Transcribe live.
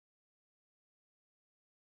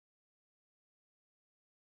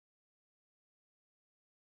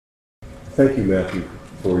Thank you, Matthew,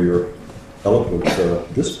 for your eloquent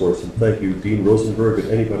discourse, and thank you, Dean Rosenberg, and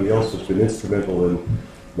anybody else who's been instrumental in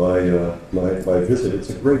my visit. It's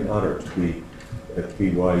a great honor to be at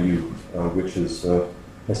BYU, which is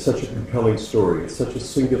has such a compelling story. It's such a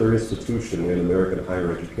singular institution in American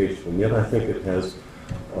higher education, and yet I think it has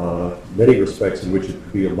many respects in which it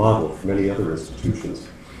could be a model for many other institutions.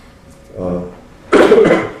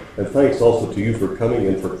 And thanks also to you for coming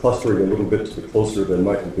and for clustering a little bit to the closer than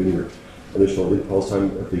might have been your initial impulse. I'm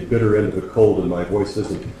at the bitter end of a cold, and my voice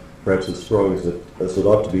isn't perhaps as strong as it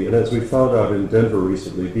ought to be. And as we found out in Denver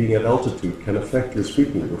recently, being at altitude can affect your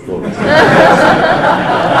speaking performance.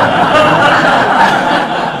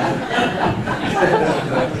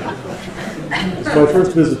 It's my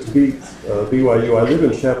first visit to BYU. I live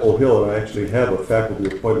in Chapel Hill, and I actually have a faculty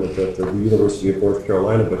appointment at the University of North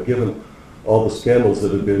Carolina, but given all the scandals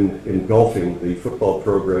that have been engulfing the football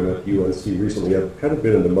program at UNC recently, I've kind of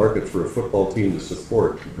been in the market for a football team to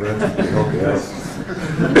support. Perhaps you can help me out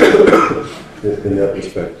in that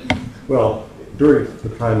respect. Well, during the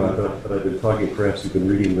time that I've been talking, perhaps you've been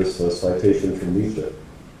reading this citation from Nietzsche.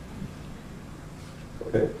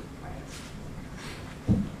 Okay.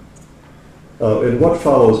 In what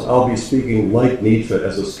follows, I'll be speaking like Nietzsche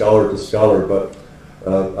as a scholar to scholar, but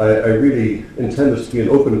I really intend this to be an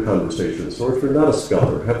open conversation. So if you're not a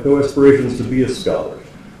scholar, have no aspirations to be a scholar,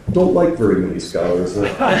 don't like very many scholars, and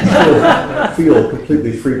feel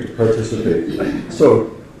completely free to participate.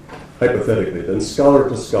 So, hypothetically, then, scholar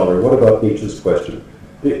to scholar, what about Nietzsche's question?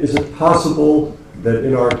 Is it possible that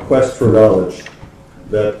in our quest for knowledge,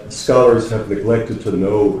 that scholars have neglected to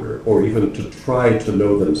know or even to try to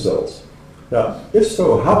know themselves? Now, if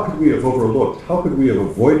so, how could we have overlooked, how could we have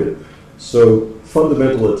avoided so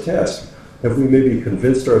fundamental a task? Have we maybe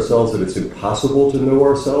convinced ourselves that it's impossible to know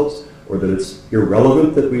ourselves, or that it's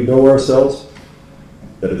irrelevant that we know ourselves,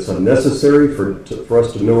 that it's unnecessary for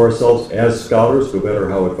us to know ourselves as scholars, no matter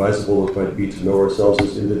how advisable it might be to know ourselves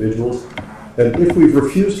as individuals? And if we've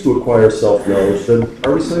refused to acquire self-knowledge, then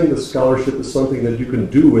are we saying that scholarship is something that you can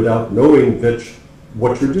do without knowing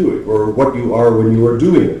what you're doing, or what you are when you are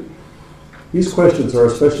doing it? These questions are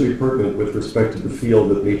especially pertinent with respect to the field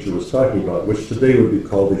that Nietzsche was talking about, which today would be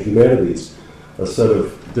called the humanities, a set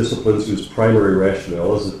of disciplines whose primary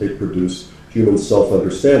rationale is that they produce human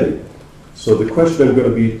self-understanding. So the question I'm going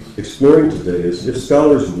to be exploring today is, if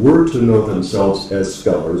scholars were to know themselves as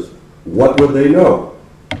scholars, what would they know?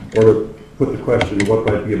 Or to put the question in what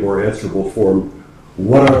might be a more answerable form,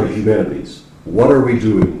 what are the humanities? What are we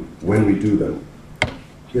doing when we do them?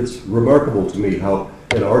 It's remarkable to me how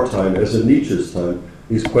in our time, as in Nietzsche's time,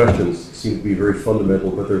 these questions seem to be very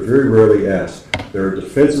fundamental, but they're very rarely asked. There are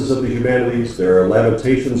defenses of the humanities, there are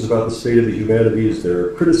lamentations about the state of the humanities, there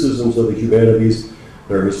are criticisms of the humanities,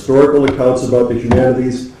 there are historical accounts about the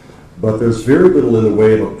humanities, but there's very little in the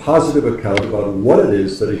way of a positive account about what it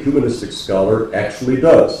is that a humanistic scholar actually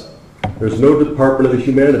does. There's no department of the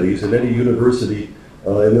humanities in any university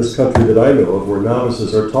in this country that I know of where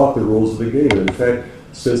novices are taught the rules of the game. In fact,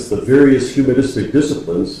 since the various humanistic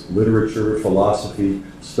disciplines, literature, philosophy,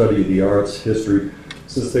 study of the arts, history,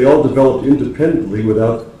 since they all developed independently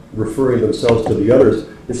without referring themselves to the others,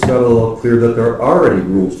 it's not at all clear that there are any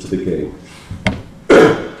rules to the game.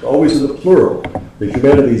 Always in the plural. The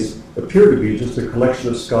humanities appear to be just a collection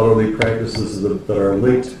of scholarly practices that are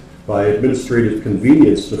linked by administrative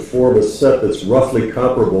convenience to form a set that's roughly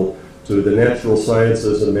comparable to the natural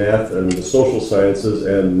sciences and math and the social sciences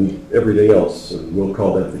and everything else, and we'll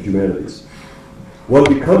call that the humanities. One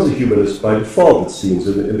becomes a humanist by default, it seems,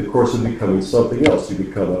 in the course of becoming something else. You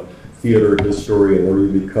become a theater historian, or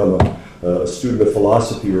you become a student of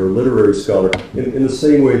philosophy or a literary scholar, in the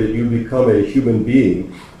same way that you become a human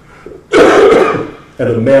being and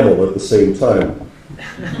a mammal at the same time.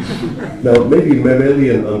 Now, maybe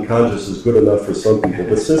mammalian unconscious is good enough for some people,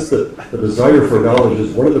 but since the desire for knowledge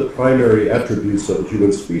is one of the primary attributes of the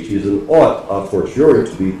human species and ought, a fortiori,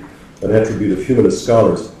 to be an attribute of humanist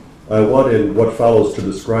scholars, I want in what follows to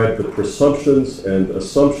describe the presumptions and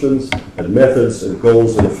assumptions and methods and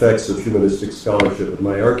goals and effects of humanistic scholarship. And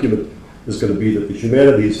my argument is going to be that the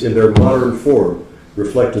humanities, in their modern form,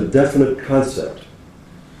 reflect a definite concept,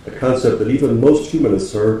 a concept that even most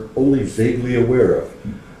humanists are only vaguely aware of,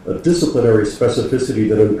 a disciplinary specificity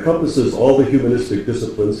that encompasses all the humanistic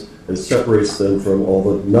disciplines and separates them from all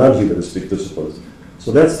the non-humanistic disciplines.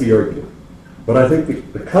 So that's the argument. But I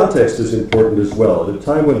think the context is important as well. At a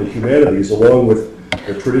time when the humanities, along with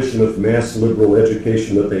the tradition of mass liberal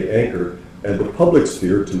education that they anchor, and the public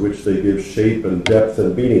sphere to which they give shape and depth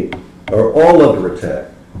and meaning, are all under attack.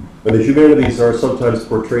 And the humanities are sometimes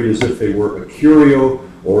portrayed as if they were a curio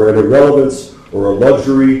or an irrelevance or a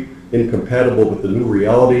luxury incompatible with the new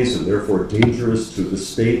realities and therefore dangerous to the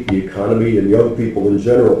state, the economy, and young people in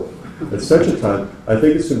general. At such a time, I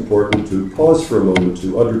think it's important to pause for a moment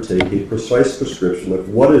to undertake a precise prescription of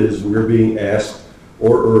what it is we're being asked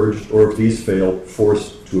or urged, or if these fail,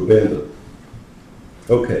 forced to abandon.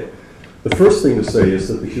 Okay, the first thing to say is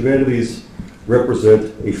that the humanities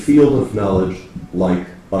represent a field of knowledge like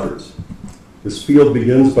others. This field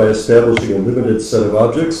begins by establishing a limited set of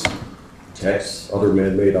objects, texts, other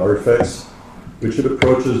man-made artifacts, which it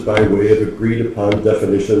approaches by way of agreed upon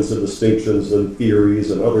definitions and distinctions and theories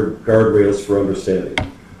and other guardrails for understanding.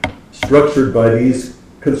 Structured by these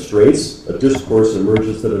constraints, a discourse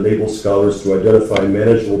emerges that enables scholars to identify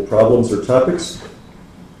manageable problems or topics,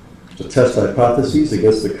 to test hypotheses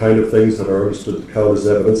against the kind of things that are understood to count as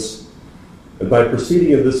evidence. And by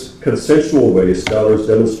proceeding in this consensual way, scholars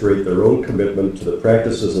demonstrate their own commitment to the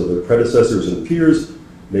practices of their predecessors and peers,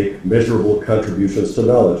 make measurable contributions to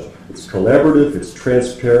knowledge. It's collaborative, it's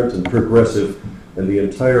transparent and progressive, and the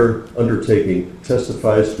entire undertaking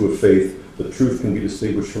testifies to a faith that truth can be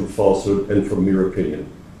distinguished from falsehood and from mere opinion.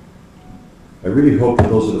 I really hope that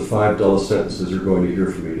those are the 5 dull sentences you're going to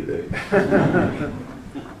hear from me today.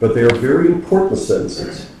 But they are very important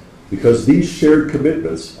sentences, because these shared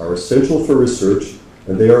commitments are essential for research,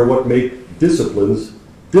 and they are what make disciplines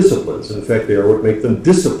disciplines. In fact, they are what make them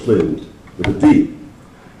disciplined, with a D.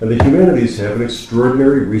 And the humanities have an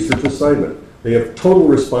extraordinary research assignment. They have total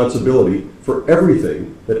responsibility for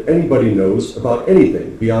everything that anybody knows about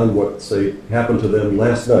anything beyond what, say, happened to them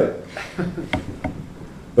last night.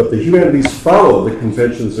 But the humanities follow the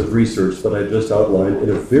conventions of research that I just outlined in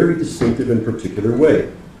a very distinctive and particular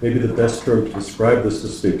way. Maybe the best term to describe this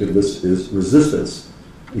distinctiveness is resistance.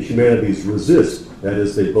 The humanities resist, that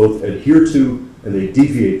is, they both adhere to and they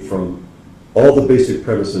deviate from all the basic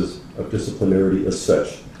premises of disciplinarity as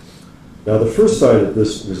such. Now, the first sign of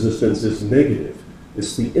this resistance is negative.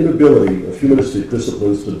 It's the inability of humanistic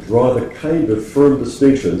disciplines to draw the kind of firm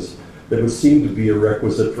distinctions that would seem to be a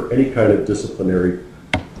requisite for any kind of disciplinary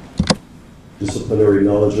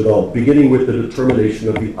knowledge at all, beginning with the determination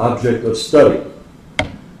of the object of study.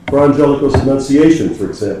 Fra Angelico's Annunciation, for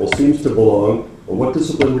example, seems to belong, well, what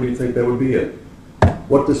discipline would you think that would be in?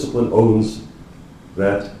 What discipline owns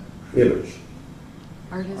that image?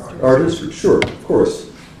 Art history. Art history, sure, of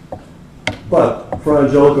course. But Fra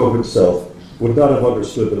Angelico himself would not have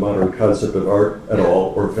understood the modern concept of art at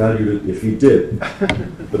all, or valued it if he did.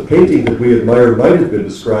 The painting that we admire might have been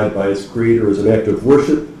described by its creator as an act of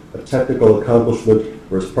worship, a technical accomplishment,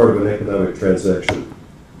 or as part of an economic transaction.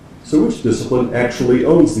 So which discipline actually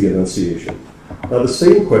owns the Annunciation? Now, the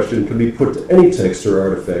same question can be put to any text or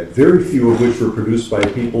artifact, very few of which were produced by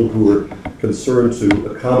people who were concerned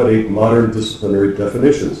to accommodate modern disciplinary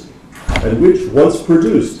definitions, and which, once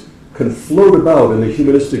produced, can float about in the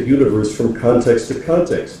humanistic universe from context to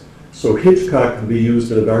context. So Hitchcock can be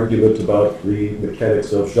used in an argument about the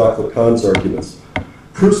mechanics of Jacques Lacan's arguments.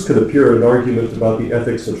 Proust can appear in an argument about the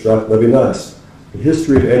ethics of Jacques Levinas. The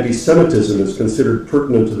history of anti-Semitism is considered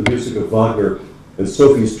pertinent to the music of Wagner, and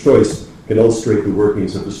Sophie's Choice can illustrate the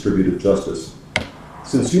workings of distributive justice.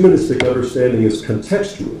 Since humanistic understanding is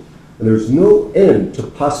contextual, and there's no end to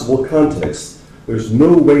possible contexts, there's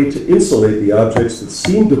no way to insulate the objects that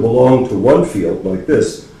seem to belong to one field, like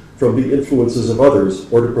this, from the influences of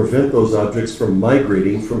others, or to prevent those objects from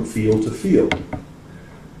migrating from field to field.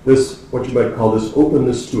 This, what you might call this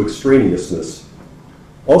openness to extraneousness,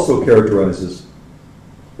 also characterizes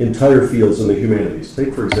entire fields in the humanities.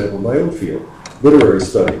 Take, for example, my own field, literary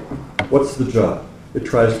study. What's the job? It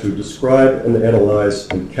tries to describe and analyze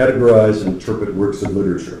and categorize and interpret works of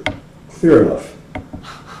literature. Clear enough.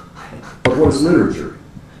 But what is literature?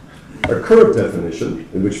 Our current definition,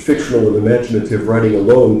 in which fictional and imaginative writing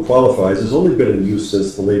alone qualifies, has only been in use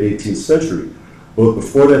since the late 18th century. Both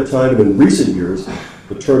before that time and in recent years,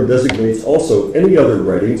 the term designates also any other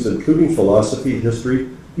writings, including philosophy, history,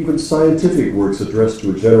 even scientific works addressed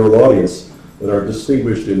to a general audience that are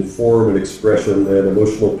distinguished in form and expression and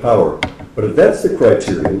emotional power. But if that's the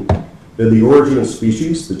criterion, then The Origin of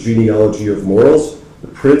Species, The Genealogy of Morals, The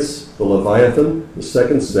Prince, The Leviathan, The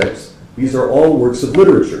Second Sex, these are all works of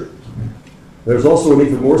literature. There's also an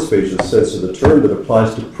even more spacious sense of the term that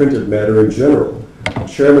applies to printed matter in general. The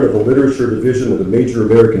chairman of the literature division at a major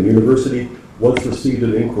American university once received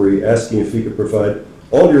an inquiry asking if he could provide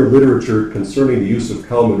all your literature concerning the use of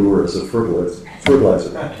cow manure as a fertilizer.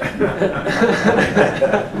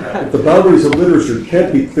 If the boundaries of literature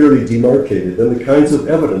can't be clearly demarcated, then the kinds of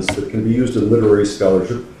evidence that can be used in literary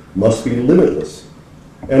scholarship must be limitless.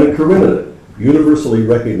 Anna Karenina, universally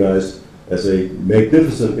recognized as a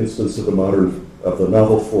magnificent instance of the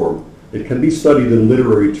novel form, It can be studied in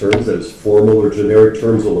literary terms, that is, formal or generic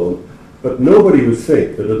terms alone, but nobody would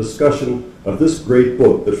think that a discussion of this great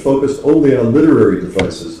book that focused only on literary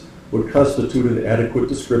devices would constitute an adequate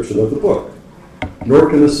description of the book. Nor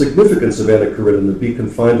can the significance of Anna Karenina be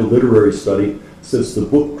confined to literary study, since the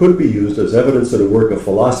book could be used as evidence in a work of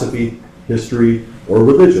philosophy, history, or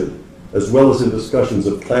religion, as well as in discussions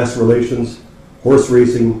of class relations, horse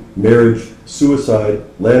racing, marriage, suicide,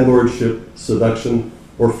 landlordship, seduction,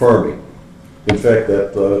 or farming. In fact,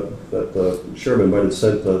 that Sherman might have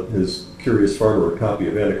sent his curious farmer a copy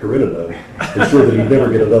of Anna Karenina, ensure that he'd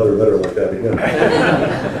never get another letter like that again.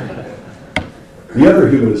 The other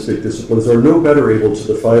humanistic disciplines are no better able to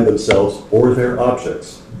define themselves or their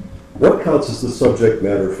objects. What counts as the subject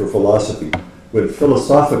matter for philosophy? When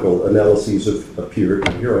philosophical analyses have appeared,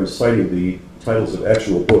 and here I'm citing the titles of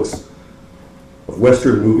actual books, of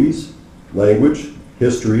Western movies, language,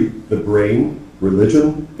 history, the brain,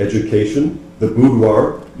 religion, education, the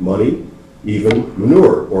boudoir, money, even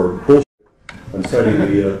manure, or bullshit. I'm citing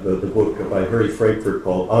the book by Harry Frankfurt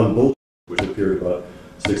called On Bullshit, which appeared about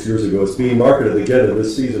 6 years ago. It's being marketed again in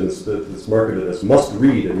this season. It's marketed as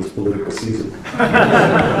must-read in this political season.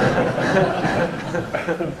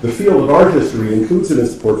 The field of art history includes in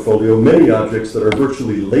its portfolio many objects that are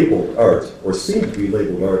virtually labeled art, or seem to be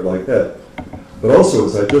labeled art like that, but also,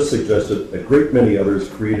 as I just suggested, a great many others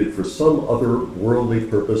created for some other worldly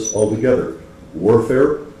purpose altogether: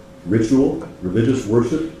 warfare, ritual, religious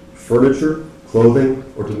worship, furniture, clothing,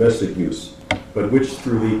 or domestic use, but which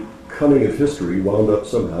through the cunning of history wound up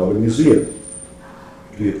somehow in a museum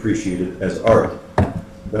to be appreciated as art.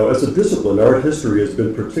 Now, as a discipline, art history has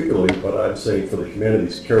been particularly, what I'm saying for the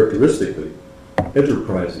humanities, characteristically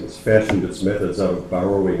enterprising. It's fashioned its methods out of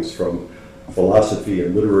borrowings from philosophy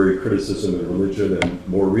and literary criticism and religion, and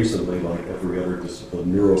more recently, like every other discipline,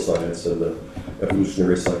 neuroscience and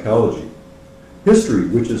evolutionary psychology. History,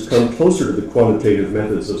 which has come closer to the quantitative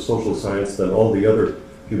methods of social science than all the other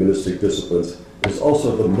humanistic disciplines, is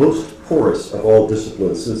also the most porous of all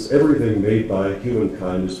disciplines, since everything made by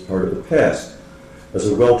humankind is part of the past. As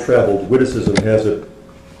a well-traveled witticism has it,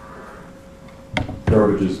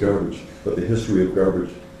 garbage is garbage, but the history of garbage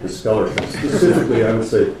is scholarship. Specifically, I would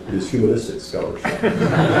say it is humanistic scholarship.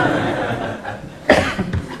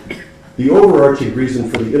 The overarching reason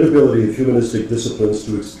for the inability of humanistic disciplines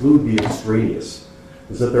to exclude the extraneous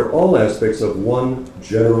is that they're all aspects of one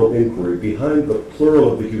general inquiry. Behind the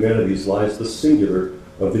plural of the humanities lies the singular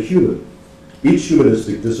of the human. Each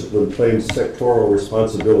humanistic discipline claims sectoral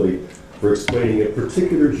responsibility for explaining a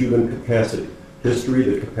particular human capacity. History,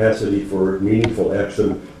 the capacity for meaningful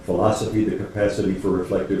action; philosophy, the capacity for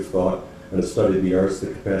reflective thought; and a study of the arts, the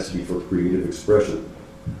capacity for creative expression.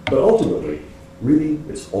 But ultimately, really,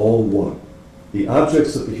 it's all one. The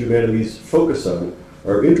objects that the humanities focus on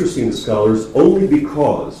are interesting to scholars only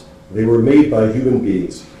because they were made by human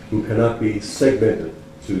beings who cannot be segmented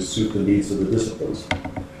to suit the needs of the disciplines.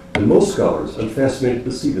 And most scholars, I'm fascinated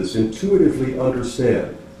to see this, intuitively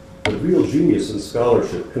understand that real genius in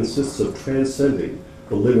scholarship consists of transcending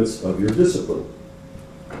the limits of your discipline.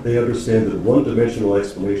 They understand that one-dimensional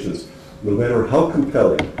explanations, no matter how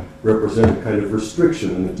compelling, represent a kind of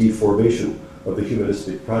restriction and a deformation of the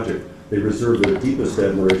humanistic project. They reserve their deepest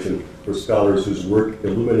admiration for scholars whose work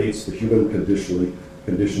illuminates the human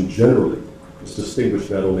condition generally. It's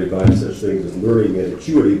distinguished not only by such things as learning and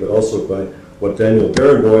acuity, but also by what Daniel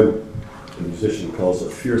Barenboim, a musician, calls a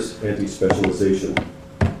fierce anti-specialization.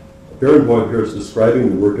 Barenboim here is describing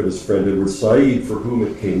the work of his friend Edward Said, for whom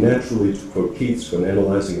it came naturally to quote Keats when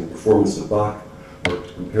analyzing the performance of Bach, or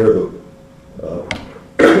to compare the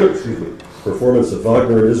performance of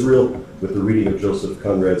Wagner in Israel with the reading of Joseph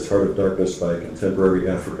Conrad's Heart of Darkness by a contemporary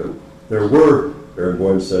African. There were,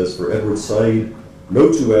 Barenboim says, for Edward Said,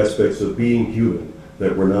 no two aspects of being human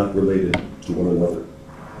that were not related to one another.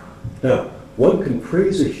 Now, one can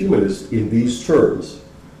praise a humanist in these terms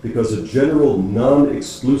because a general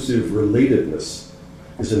non-exclusive relatedness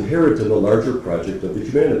is inherent in the larger project of the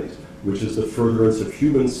humanities, which is the furtherance of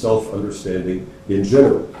human self-understanding in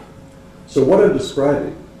general. So what I'm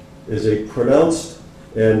describing is a pronounced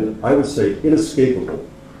and, I would say, inescapable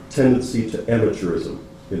tendency to amateurism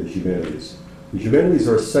in the humanities. The humanities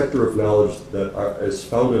are a sector of knowledge that is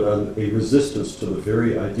founded on a resistance to the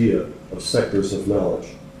very idea of sectors of knowledge.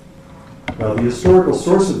 Now, the historical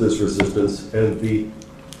source of this resistance and the,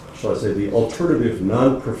 shall I say, the alternative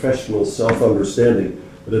non-professional self-understanding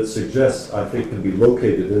that it suggests, I think, can be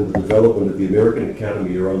located in the development of the American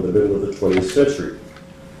Academy around the middle of the 20th century,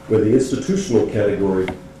 when the institutional category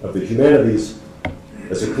of the humanities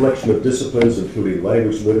as a collection of disciplines, including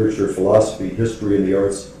language, literature, philosophy, history, and the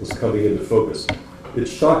arts, was coming into focus.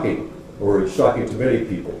 It's shocking or it's shocking to many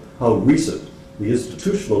people, how recent the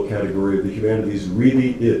institutional category of the humanities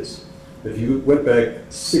really is. If you went back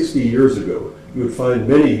 60 years ago, you would find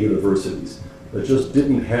many universities that just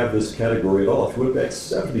didn't have this category at all. If you went back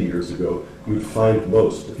 70 years ago, you would find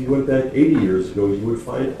most. If you went back 80 years ago, you would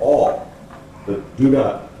find all that do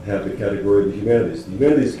not have the category of the humanities. The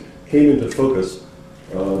humanities came into focus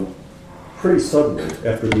pretty suddenly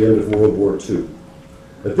after the end of World War II.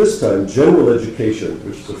 At this time, general education,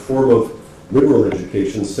 which is a form of liberal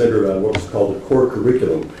education centered on what was called a core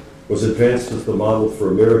curriculum, was advanced as the model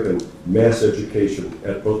for American mass education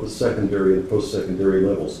at both the secondary and post-secondary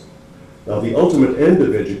levels. Now, the ultimate end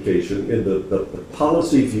of education in the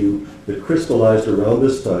policy view that crystallized around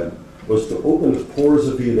this time was to open the pores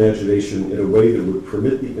of the imagination in a way that would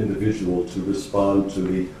permit the individual to respond to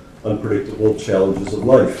the unpredictable challenges of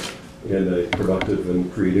life in a productive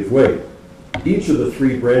and creative way. Each of the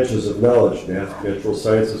three branches of knowledge, math, natural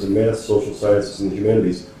sciences and math, social sciences and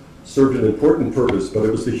humanities, served an important purpose, but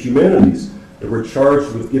it was the humanities that were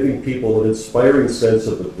charged with giving people an inspiring sense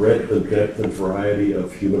of the breadth and depth and variety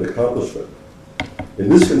of human accomplishment. In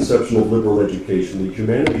this conception of liberal education, the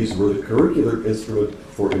humanities were the curricular instrument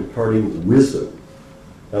for imparting wisdom.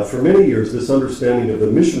 Now, for many years, this understanding of the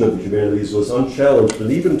mission of the humanities was unchallenged,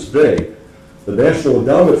 and even today, the National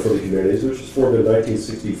Endowment for the Humanities, which was formed in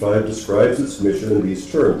 1965, describes its mission in these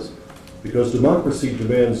terms. Because democracy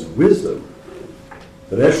demands wisdom,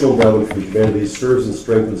 the National Endowment for the Humanities serves and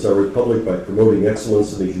strengthens our republic by promoting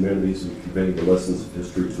excellence in the humanities and conveying the lessons of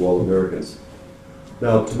history to all Americans.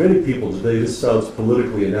 Now, to many people today, this sounds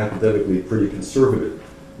politically and academically pretty conservative,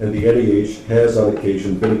 and the NEH has on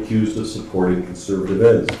occasion been accused of supporting conservative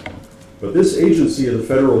ends. But this agency of the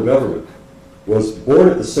federal government was born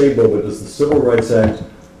at the same moment as the Civil Rights Act,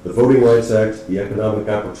 the Voting Rights Act, the Economic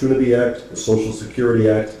Opportunity Act, the Social Security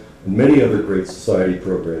Act, and many other great society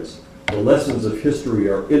programs. The lessons of history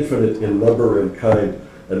are infinite in number and kind,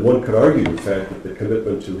 and one could argue, in fact, that the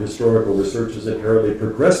commitment to historical research is inherently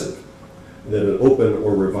progressive, and that an open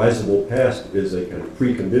or revisable past is a kind of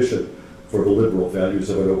precondition for the liberal values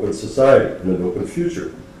of an open society and an open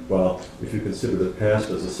future. While if you consider the past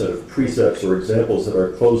as a set of precepts or examples that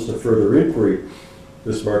are closed to further inquiry,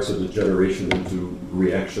 this marks a degeneration into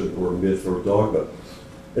reaction or myth or dogma.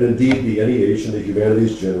 And indeed, the NEH and the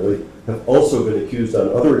humanities generally have also been accused on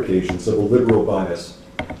other occasions of a liberal bias.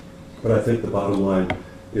 But I think the bottom line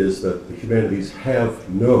is that the humanities have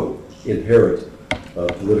no inherent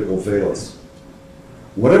political valence.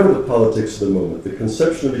 Whatever the politics of the moment, the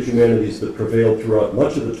conception of the humanities that prevailed throughout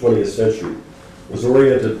much of the 20th century was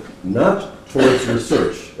oriented not towards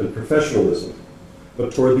research and professionalism,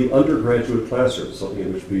 but toward the undergraduate classroom, something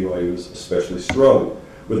in which BYU is especially strong,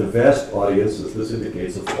 with a vast audience, as this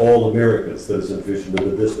indicates, of all Americans that is envisioned in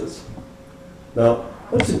the distance. Now,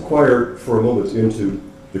 let's inquire for a moment into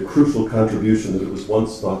the crucial contribution that it was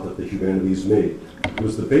once thought that the humanities made. It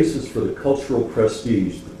was the basis for the cultural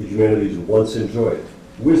prestige that the humanities once enjoyed,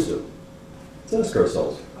 wisdom. Let's ask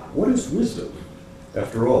ourselves, what is wisdom,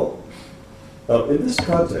 after all? In this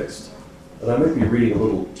context, and I might be reading a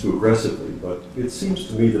little too aggressively, but it seems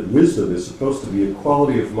to me that wisdom is supposed to be a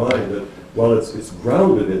quality of mind that, while it's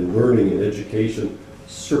grounded in learning and education,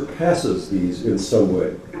 surpasses these in some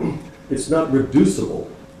way. It's not reducible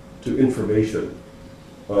to information,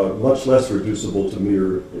 much less reducible to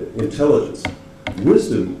mere intelligence.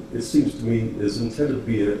 Wisdom, it seems to me, is intended to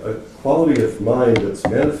be a quality of mind that's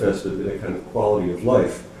manifested in a kind of quality of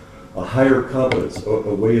life, a higher competence,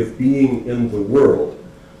 a way of being in the world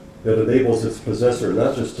that enables its possessor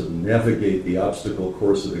not just to navigate the obstacle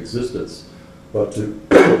course of existence, but to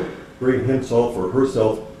bring himself or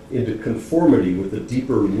herself into conformity with the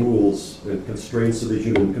deeper rules and constraints of the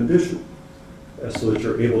human condition, so that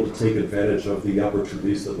you're able to take advantage of the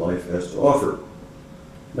opportunities that life has to offer.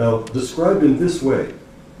 Now, described in this way,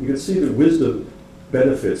 you can see that wisdom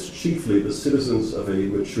benefits chiefly the citizens of a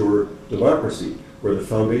mature democracy, where the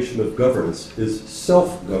foundation of governance is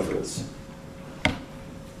self-governance.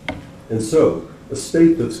 And so, a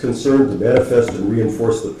state that's concerned to manifest and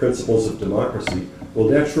reinforce the principles of democracy will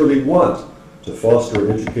naturally want to foster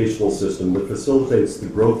an educational system that facilitates the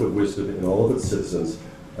growth of wisdom in all of its citizens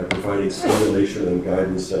by providing stimulation and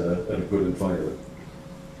guidance and a good environment.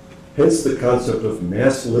 Hence the concept of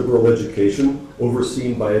mass liberal education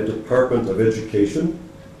overseen by a Department of Education,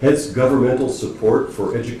 hence governmental support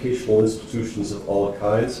for educational institutions of all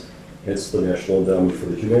kinds, hence the National Endowment for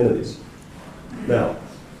the Humanities. Now,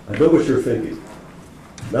 I know what you're thinking.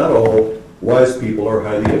 Not all wise people are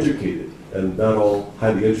highly educated, and not all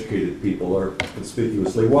highly educated people are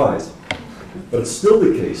conspicuously wise. But it's still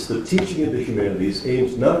the case that teaching in the humanities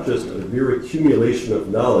aims not just at a mere accumulation of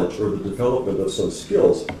knowledge or the development of some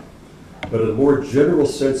skills, but a more general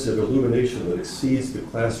sense of illumination that exceeds the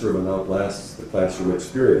classroom and outlasts the classroom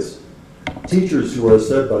experience. Teachers who are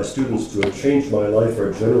said by students to have changed my life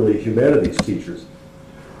are generally humanities teachers.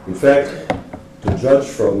 In fact, to judge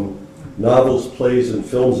from novels, plays, and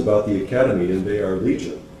films about the academy, and they are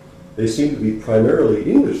legion, they seem to be primarily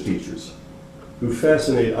English teachers who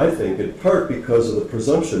fascinate, I think, in part because of the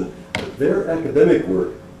presumption that their academic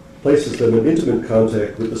work places them in intimate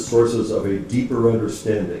contact with the sources of a deeper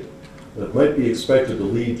understanding that might be expected to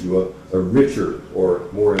lead to a richer or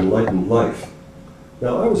more enlightened life.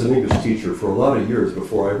 Now, I was an English teacher for a lot of years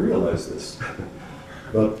before I realized this.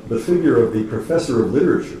 But the figure of the professor of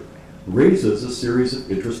literature raises a series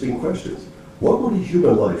of interesting questions. What would a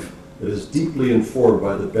human life that is deeply informed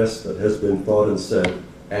by the best that has been thought and said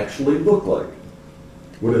actually look like?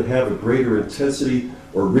 Would it have a greater intensity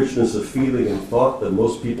or richness of feeling and thought than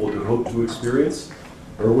most people could hope to experience?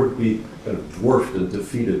 Or would it be kind of dwarfed and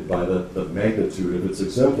defeated by the magnitude of its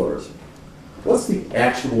exemplars? What's the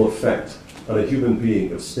actual effect on a human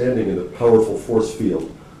being of standing in the powerful force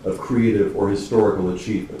field of creative or historical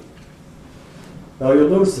achievement? Now, you'll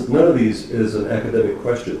notice that none of these is an academic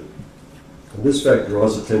question. And this fact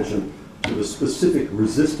draws attention to the specific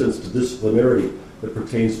resistance to disciplinarity that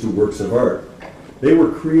pertains to works of art. They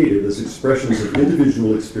were created as expressions of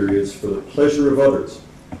individual experience for the pleasure of others.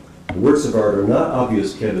 The works of art are not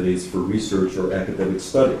obvious candidates for research or academic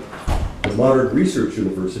study. The modern research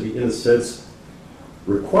university, in a sense,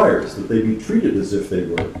 requires that they be treated as if they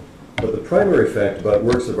were. But the primary fact about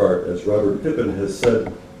works of art, as Robert Pippin has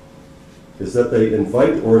said, is that they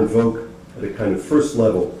invite or invoke at a kind of first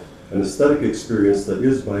level an aesthetic experience that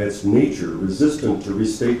is by its nature resistant to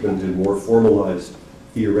restatement in more formalized,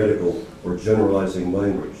 theoretical, or generalizing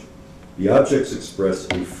language. The objects express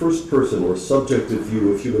a first-person or subjective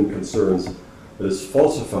view of human concerns that is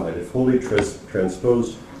falsified if wholly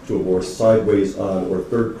transposed to a more sideways-on or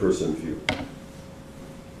third-person view.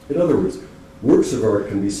 In other words, works of art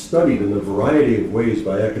can be studied in a variety of ways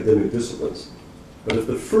by academic disciplines, but if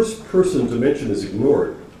the first-person dimension is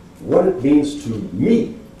ignored, what it means to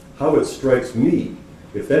me, how it strikes me,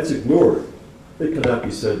 if that's ignored, they cannot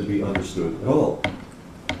be said to be understood at all.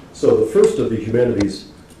 So the first of the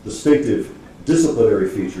humanities' distinctive disciplinary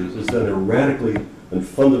features is then a radically and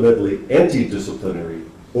fundamentally anti-disciplinary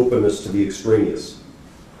openness to the extraneous.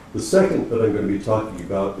 The second that I'm going to be talking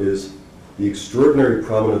about is the extraordinary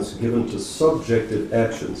prominence given to subjective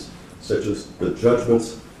actions, such as the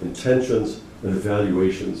judgments, intentions, and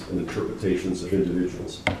evaluations and interpretations of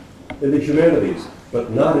individuals. In the humanities,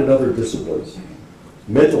 but not in other disciplines,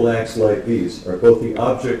 mental acts like these are both the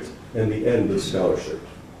object and the end of scholarship.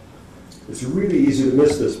 It's really easy to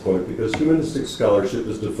miss this point because humanistic scholarship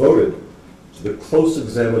is devoted to the close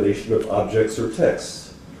examination of objects or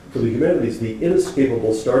texts. For the humanities, the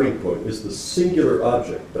inescapable starting point is the singular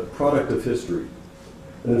object, the product of history.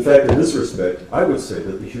 And in fact, in this respect, I would say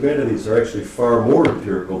that the humanities are actually far more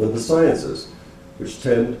empirical than the sciences, which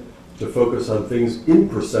tend to focus on things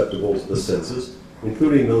imperceptible to the senses,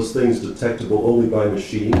 including those things detectable only by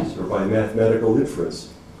machines or by mathematical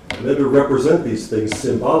inference, and then to represent these things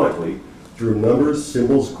symbolically through numbers,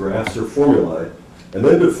 symbols, graphs, or formulae, and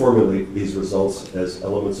then to formulate these results as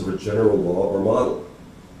elements of a general law or model.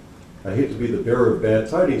 I hate to be the bearer of bad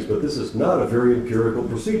tidings, but this is not a very empirical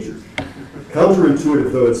procedure.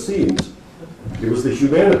 Counterintuitive though it seems, it was the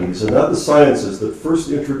humanities and not the sciences that first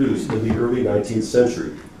introduced in the early 19th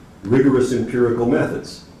century rigorous empirical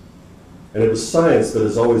methods. And it was science that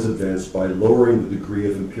has always advanced by lowering the degree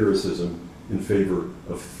of empiricism in favor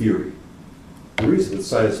of theory. The reason that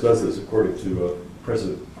science does this, according to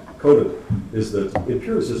President Conan, is that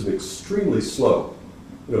empiricism is extremely slow.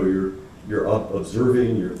 You know, you're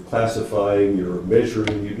observing, you're classifying, you're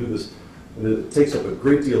measuring, you do this, and it takes up a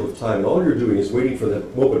great deal of time, and all you're doing is waiting for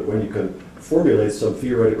that moment when you can formulate some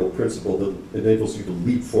theoretical principle that enables you to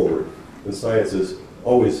leap forward. And science is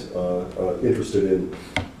always interested in,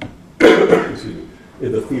 excuse me,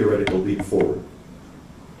 in the theoretical leap forward.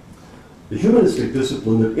 The humanistic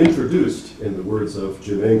discipline that introduced, in the words of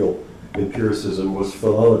Jim Engel, empiricism was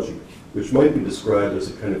philology, which might be described as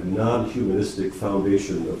a kind of non-humanistic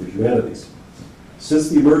foundation of the humanities. Since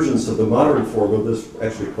the emergence of the modern form of this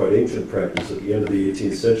actually quite ancient practice at the end of the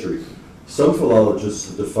 18th century, some philologists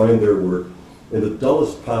have defined their work in the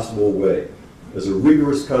dullest possible way as a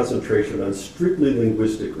rigorous concentration on strictly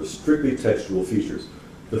linguistic or strictly textual features,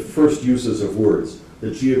 the first uses of words,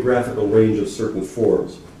 the geographical range of certain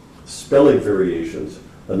forms, spelling variations,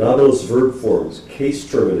 anomalous verb forms, case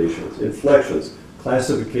terminations, inflections,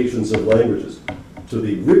 classifications of languages, to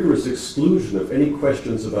the rigorous exclusion of any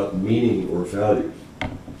questions about meaning or value.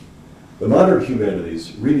 The modern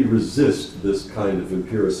humanities really resist this kind of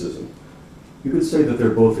empiricism. You could say that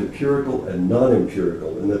they're both empirical and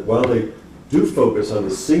non-empirical, and that while they do focus on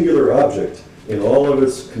the singular object in all of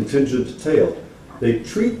its contingent tale, they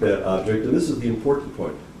treat that object, and this is the important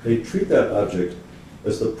point, they treat that object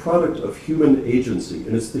as the product of human agency,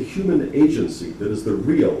 and it's the human agency that is the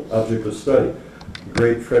real object of study. The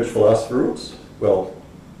great French philosopher, oops, well,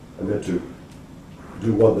 I meant to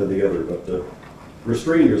do one then the other, but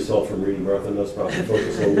restrain yourself from reading Martha Nussbaum and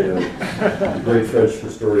focus only on the great French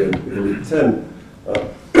historian Philippe Taine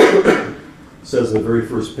says in the very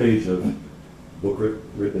first page of a book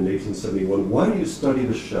written in 1871, why do you study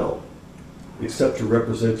the shell except to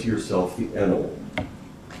represent to yourself the animal?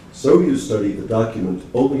 So you study the document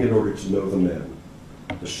only in order to know the man.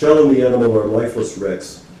 The shell and the animal are lifeless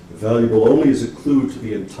wrecks, valuable only as a clue to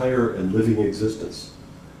the entire and living existence.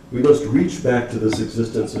 We must reach back to this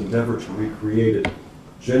existence, endeavor to recreate it.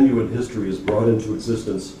 Genuine history is brought into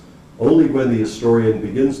existence only when the historian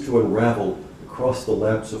begins to unravel across the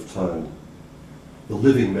lapse of time. The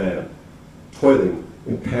living man, toiling,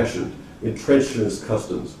 impassioned, entrenched in his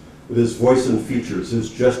customs, with his voice and features,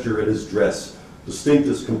 his gesture and his dress, distinct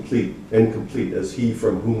as complete and complete as he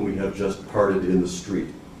from whom we have just parted in the street.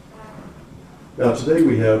 Now today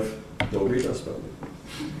we have, don't read us about me.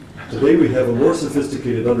 Today we have a more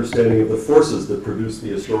sophisticated understanding of the forces that produce the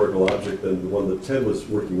historical object than the one that Ted was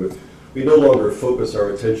working with. We no longer focus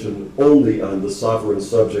our attention only on the sovereign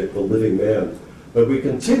subject, the living man, but we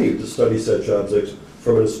continue to study such objects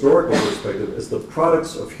from an historical perspective as the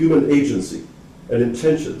products of human agency and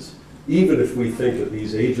intentions, even if we think that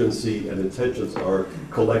these agency and intentions are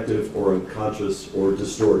collective or unconscious or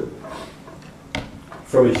distorted.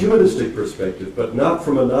 From a humanistic perspective, but not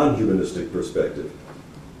from a non-humanistic perspective,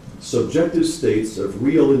 subjective states of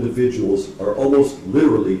real individuals are almost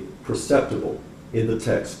literally perceptible in the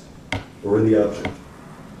text or in the object.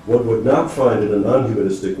 One would not find in a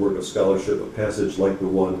non-humanistic work of scholarship a passage like the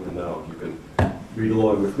one, and now you can read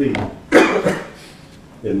along with me,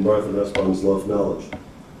 in Martha Nussbaum's Love Knowledge.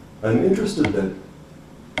 I'm interested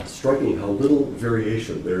that striking how little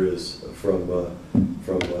variation there is from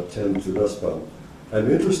Taine to Nussbaum.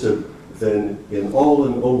 I'm interested then in all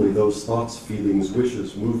and only those thoughts, feelings,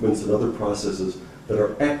 wishes, movements, and other processes that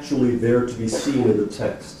are actually there to be seen in the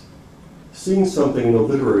text. Seeing something in a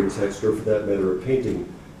literary text, or for that matter a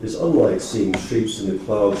painting, is unlike seeing shapes in the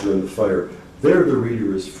clouds or in the fire. There the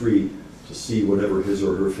reader is free to see whatever his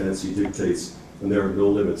or her fancy dictates, and there are no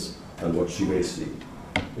limits on what she may see.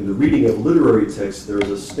 In the reading of literary text, there is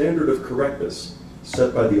a standard of correctness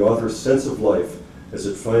set by the author's sense of life as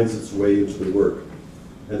it finds its way into the work.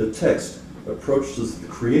 And the text, approached as the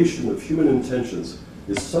creation of human intentions,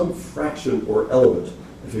 is some fraction or element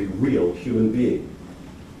of a real human being.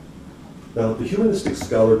 Now, the humanistic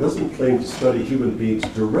scholar doesn't claim to study human beings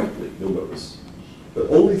directly, you'll notice, but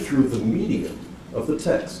only through the medium of the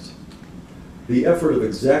text. The effort of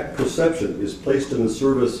exact perception is placed in the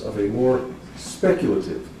service of a more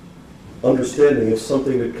speculative understanding of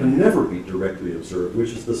something that can never be directly observed,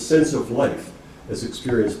 which is the sense of life as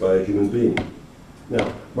experienced by a human being.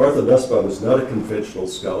 Now, Martha Nussbaum is not a conventional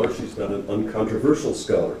scholar, she's not an uncontroversial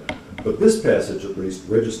scholar, but this passage at least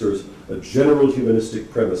registers a general humanistic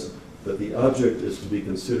premise that the object is to be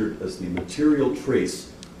considered as the material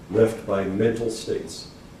trace left by mental states.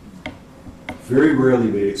 Very rarely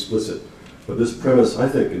made explicit, but this premise, I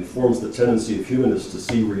think, informs the tendency of humanists to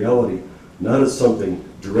see reality not as something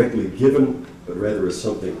directly given, but rather as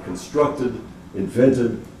something constructed,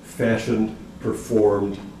 invented, fashioned,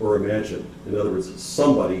 performed, or imagined. In other words,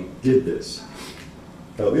 somebody did this.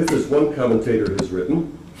 Now, if as one commentator has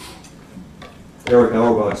written, Erich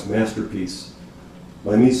Auerbach's masterpiece,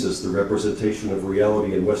 Mimesis, the representation of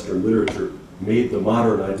reality in Western literature, made the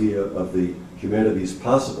modern idea of the humanities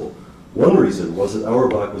possible. One reason was that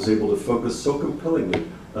Auerbach was able to focus so compellingly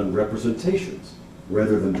on representations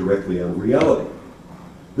rather than directly on reality.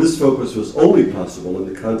 This focus was only possible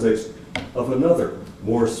in the context of another,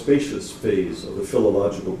 more spacious phase of the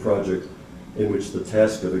philological project in which the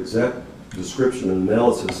task of exact description and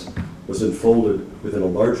analysis was enfolded within a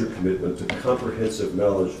larger commitment to comprehensive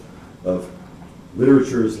knowledge of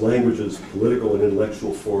literatures, languages, political and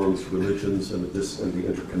intellectual forms, religions, and the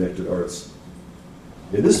interconnected arts.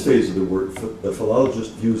 In this phase of the work, the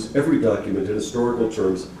philologist views every document in historical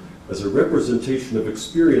terms as a representation of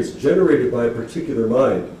experience generated by a particular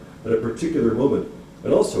mind at a particular moment,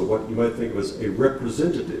 and also what you might think of as a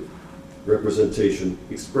representative representation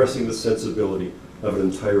expressing the sensibility of an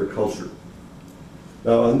entire culture.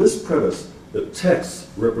 Now, on this premise, that texts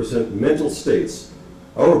represent mental states,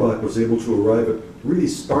 Auerbach was able to arrive at really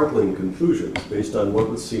startling conclusions based on what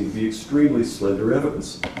would seem to be extremely slender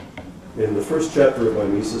evidence. In the first chapter of my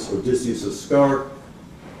Mises, Odysseus' Scar,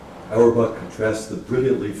 Auerbach contrasts the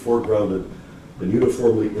brilliantly foregrounded and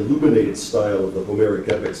uniformly illuminated style of the Homeric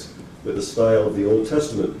epics with the style of the Old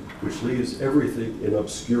Testament, which leaves everything in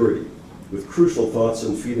obscurity, with crucial thoughts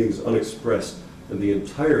and feelings unexpressed, and the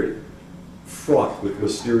entirety fraught with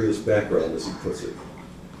mysterious background, as he puts it.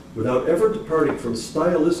 Without ever departing from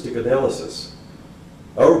stylistic analysis,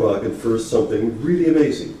 Auerbach infers something really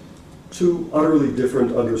amazing: two utterly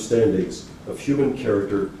different understandings of human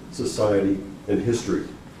character, society, and history,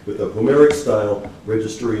 with the Homeric style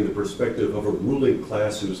registering the perspective of a ruling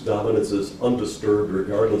class whose dominance is undisturbed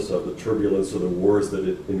regardless of the turbulence of the wars that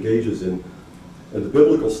it engages in, and the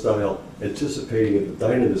biblical style anticipating the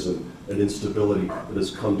dynamism and instability that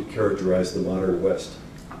has come to characterize the modern West.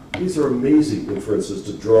 These are amazing inferences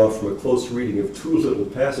to draw from a close reading of two little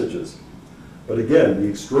passages. But again, the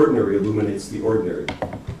extraordinary illuminates the ordinary.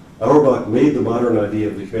 Auerbach made the modern idea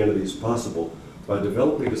of the humanities possible by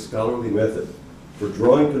developing a scholarly method for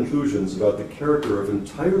drawing conclusions about the character of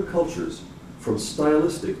entire cultures from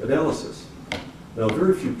stylistic analysis. Now,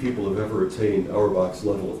 very few people have ever attained Auerbach's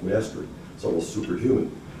level of mastery. It's almost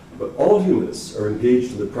superhuman. But all humanists are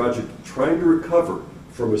engaged in the project of trying to recover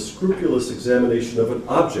from a scrupulous examination of an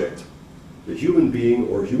object, the human being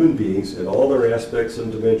or human beings in all their aspects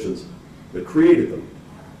and dimensions that created them.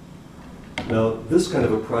 Now, this kind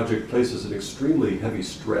of a project places an extremely heavy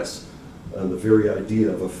stress on the very idea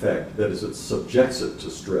of a fact. That is, it subjects it to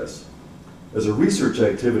stress. As a research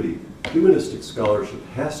activity, humanistic scholarship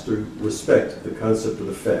has to respect the concept of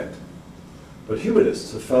the fact. But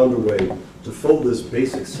humanists have found a way to fold this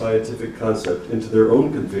basic scientific concept into their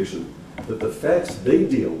own conviction that the facts they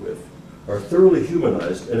deal with are thoroughly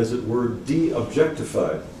humanized and, as it were,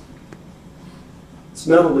 de-objectified. It's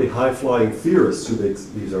not only high-flying theorists who make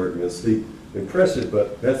these arguments. The impressive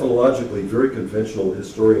but methodologically very conventional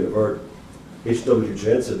historian of art, H.W.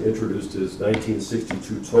 Jansen, introduced his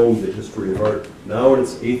 1962 tome, The History of Art, now in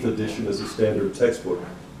its 8th edition as a standard textbook,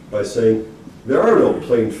 by saying, there are no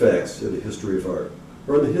plain facts in the history of art,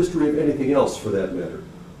 or in the history of anything else for that matter,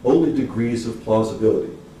 only degrees of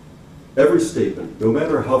plausibility. Every statement, no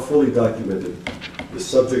matter how fully documented, is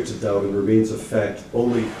subject to doubt and remains a fact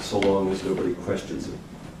only so long as nobody questions it.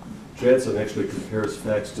 Jansen actually compares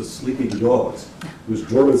facts to sleeping dogs, whose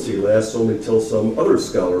dormancy lasts only till some other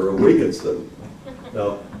scholar awakens them.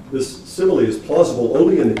 Now, this simile is plausible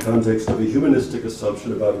only in the context of a humanistic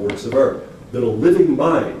assumption about works of art, that a living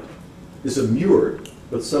mind is immured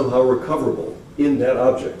but somehow recoverable in that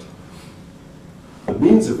object. The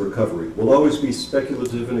means of recovery will always be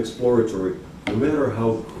speculative and exploratory, no matter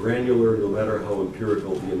how granular, no matter how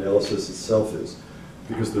empirical the analysis itself is,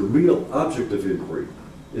 because the real object of inquiry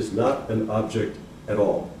is not an object at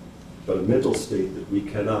all, but a mental state that we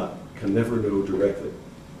can never know directly.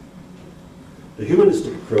 The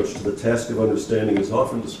humanistic approach to the task of understanding is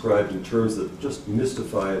often described in terms that just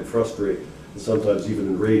mystify and frustrate, and sometimes even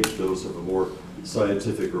enrage those of a more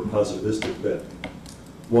scientific or positivistic bent.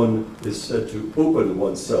 One is said to open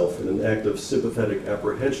oneself in an act of sympathetic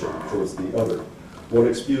apprehension towards the other. One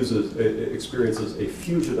experiences a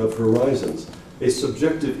fusion of horizons, a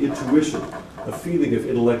subjective intuition, a feeling of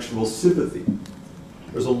intellectual sympathy.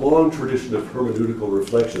 There's a long tradition of hermeneutical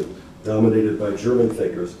reflection dominated by German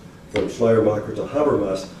thinkers, from Schleiermacher to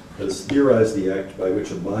Habermas, that has theorized the act by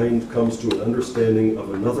which a mind comes to an understanding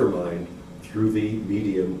of another mind through the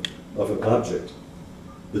medium of an object.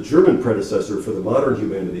 The German predecessor for the modern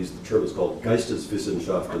humanities, the term is called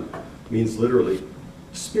Geisteswissenschaften, means literally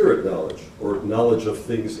spirit knowledge, or knowledge of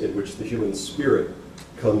things in which the human spirit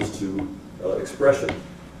comes to expression.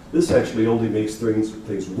 This actually only makes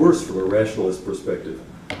things worse from a rationalist perspective.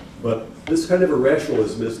 But this kind of a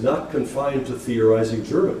rationalism is not confined to theorizing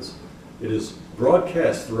Germans. It is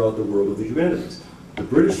broadcast throughout the world of the humanities. The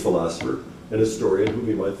British philosopher and historian, whom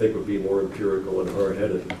you might think would be more empirical and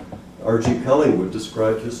hard-headed, R.G. Collingwood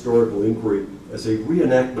described historical inquiry as a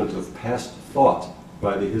reenactment of past thought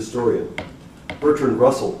by the historian. Bertrand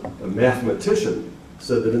Russell, a mathematician,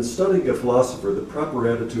 said that in studying a philosopher, the proper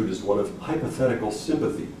attitude is one of hypothetical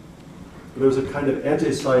sympathy. But there's a kind of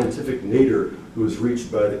anti-scientific nadir who is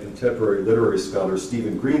reached by the contemporary literary scholar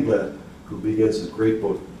Stephen Greenblatt, who begins his great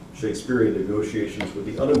book, Shakespearean Negotiations, with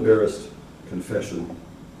the unembarrassed confession,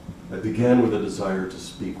 I began with a desire to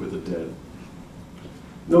speak with the dead.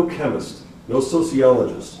 No chemist, no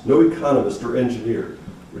sociologist, no economist or engineer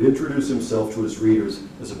would introduce himself to his readers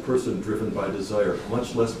as a person driven by desire,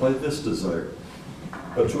 much less by this desire.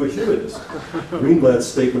 But to a humanist, Greenblatt's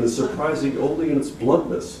statement is surprising only in its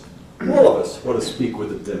bluntness. All of us want to speak with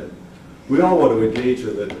the dead. We all want to engage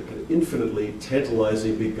in that infinitely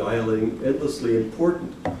tantalizing, beguiling, endlessly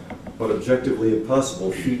important, but objectively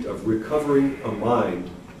impossible feat of recovering a mind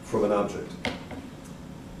from an object.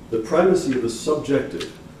 The primacy of the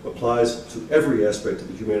subjective applies to every aspect of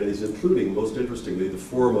the humanities, including, most interestingly, the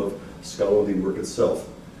form of scholarly work itself.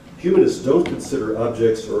 Humanists don't consider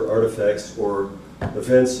objects or artifacts or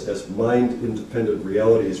events as mind-independent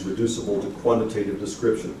realities reducible to quantitative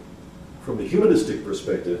description. From the humanistic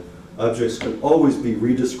perspective, objects can always be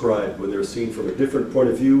redescribed when they're seen from a different point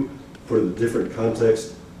of view, put in a different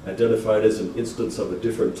context, identified as an instance of a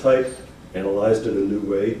different type, analyzed in a new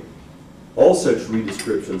way. All such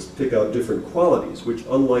redescriptions pick out different qualities, which,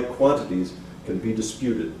 unlike quantities, can be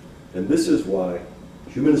disputed. And this is why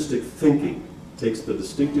humanistic thinking takes the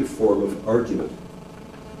distinctive form of argument.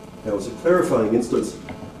 Now, as a clarifying instance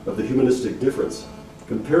of the humanistic difference,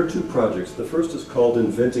 compare two projects. The first is called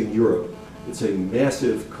Inventing Europe. It's a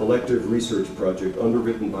massive collective research project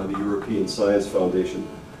underwritten by the European Science Foundation.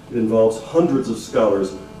 It involves hundreds of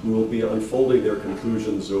scholars who will be unfolding their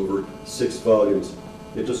conclusions over 6 volumes.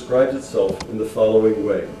 It describes itself in the following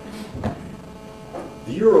way.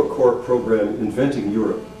 The EuroCorps program, Inventing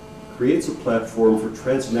Europe, creates a platform for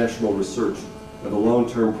transnational research and the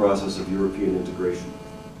long-term process of European integration.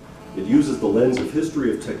 It uses the lens of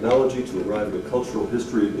history of technology to arrive at a cultural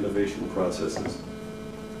history of innovation processes.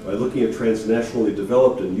 By looking at transnationally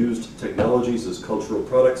developed and used technologies as cultural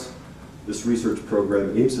products, this research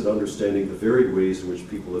program aims at understanding the varied ways in which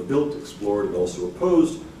people have built, explored, and also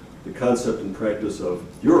opposed the concept and practice of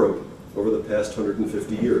Europe over the past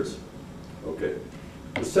 150 years. Okay.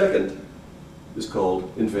 The second is called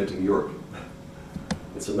Inventing Europe.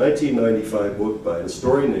 It's a 1995 book by a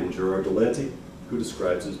historian named Gerard Delanty, who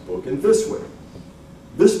describes his book in this way.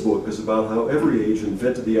 This book is about how every age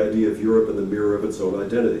invented the idea of Europe in the mirror of its own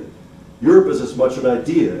identity. Europe is as much an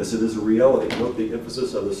idea as it is a reality. Note the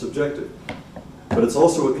emphasis on the subjective. But it's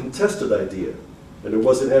also a contested idea, and it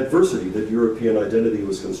was in adversity that European identity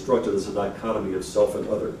was constructed as a dichotomy of self and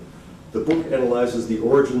other. The book analyzes the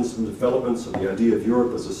origins and developments of the idea of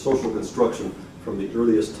Europe as a social construction from the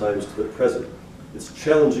earliest times to the present. Its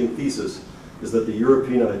challenging thesis is that the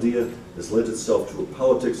European idea has lent itself to a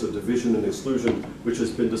politics of division and exclusion which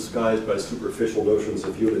has been disguised by superficial notions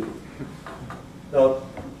of unity. Now,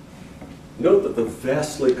 note that the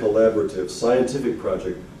vastly collaborative scientific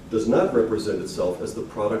project does not represent itself as the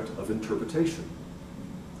product of interpretation.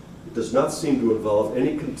 It does not seem to involve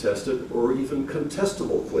any contested or even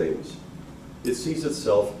contestable claims. It sees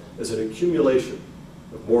itself as an accumulation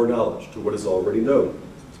of more knowledge to what is already known.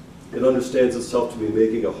 It understands itself to be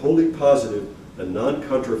making a wholly positive and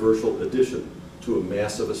non-controversial addition to a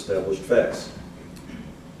mass of established facts.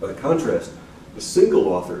 By contrast, the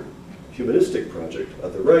single-authored humanistic project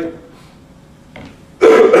on the right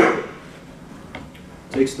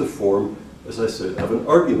takes the form, as I said, of an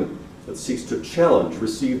argument that seeks to challenge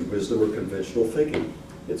received wisdom or conventional thinking.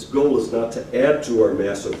 Its goal is not to add to our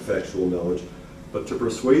mass of factual knowledge, but to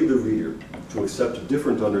persuade the reader to accept a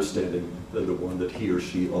different understanding than the one that he or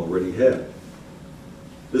she already had.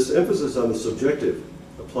 This emphasis on the subjective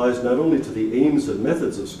applies not only to the aims and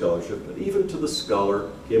methods of scholarship, but even to the scholar,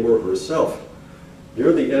 him or herself.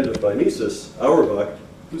 Near the end of Mimesis, Auerbach,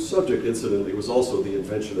 whose subject incidentally was also the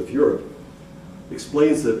invention of Europe,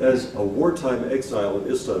 explains that as a wartime exile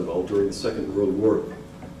in Istanbul during the Second World War,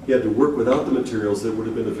 he had to work without the materials that would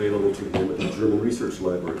have been available to him at the German Research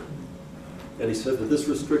Library. And he said that this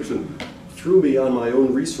restriction threw me on my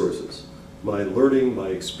own resources, my learning, my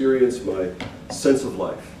experience, my sense of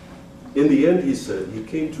life. In the end, he said, he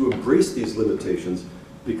came to embrace these limitations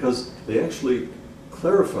because they actually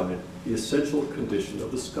clarified the essential condition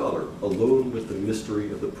of the scholar, alone with the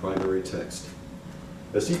mystery of the primary text.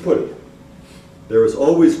 As he put it, there is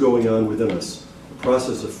always going on within us a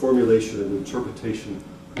process of formulation and interpretation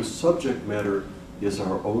whose subject matter is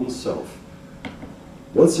our own self.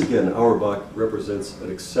 Once again, Auerbach represents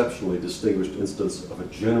an exceptionally distinguished instance of a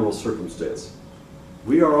general circumstance.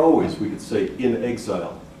 We are always, we could say, in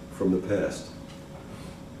exile from the past.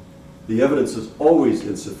 The evidence is always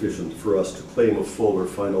insufficient for us to claim a full or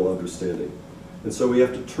final understanding. And so we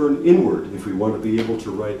have to turn inward if we want to be able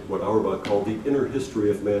to write what Auerbach called the inner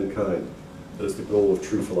history of mankind. That is the goal of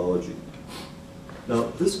true philology.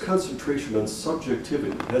 Now, this concentration on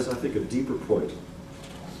subjectivity has, I think, a deeper point.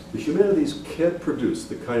 The humanities can't produce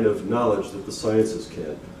the kind of knowledge that the sciences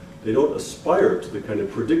can. They don't aspire to the kind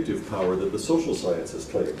of predictive power that the social sciences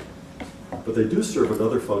claim. But they do serve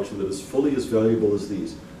another function that is fully as valuable as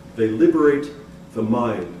these. They liberate the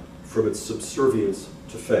mind from its subservience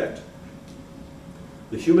to fact.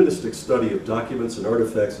 The humanistic study of documents and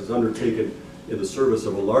artifacts is undertaken in the service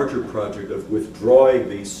of a larger project of withdrawing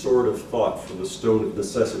the sword of thought from the stone of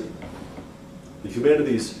necessity. The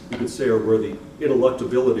humanities, you could say, are where the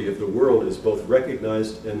ineluctability of the world is both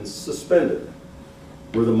recognized and suspended,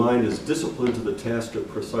 where the mind is disciplined to the task of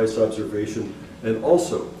precise observation and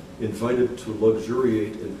also invited to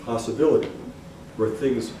luxuriate in possibility, where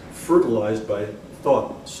things fertilized by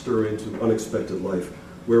thought stir into unexpected life,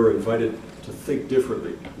 where we're invited to think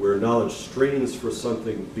differently, where knowledge strains for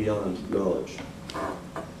something beyond knowledge.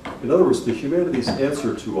 In other words, the humanities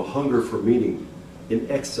answer to a hunger for meaning in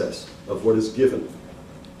excess of what is given,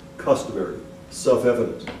 customary,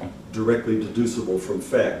 self-evident, directly deducible from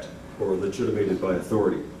fact, or legitimated by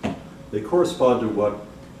authority. They correspond to what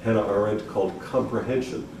Hannah Arendt called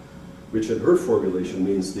comprehension, which in her formulation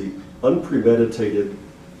means the unpremeditated,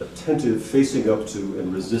 attentive facing up to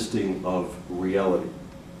and resisting of reality.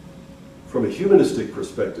 From a humanistic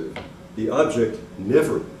perspective, the object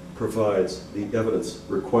never provides the evidence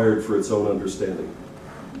required for its own understanding.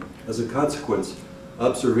 As a consequence,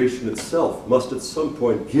 observation itself must at some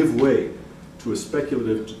point give way to a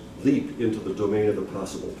speculative leap into the domain of the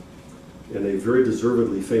possible. In a very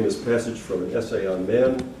deservedly famous passage from an essay on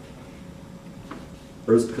man,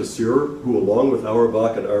 Ernst Cassirer, who along with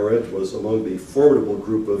Auerbach and Arendt was among the formidable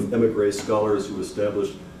group of émigré scholars who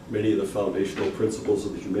established many of the foundational principles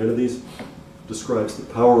of the humanities, describes the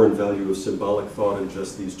power and value of symbolic thought in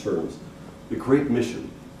just these terms. The great mission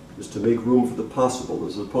is to make room for the possible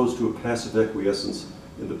as opposed to a passive acquiescence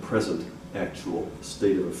in the present actual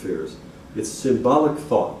state of affairs. It's symbolic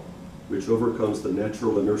thought which overcomes the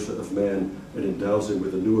natural inertia of man and endows him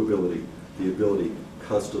with a new ability, the ability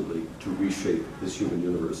constantly to reshape his human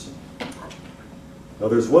universe. Now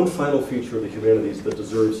there's one final feature of the humanities that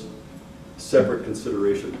deserves separate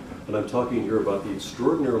consideration, and I'm talking here about the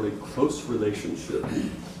extraordinarily close relationship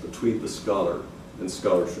between the scholar and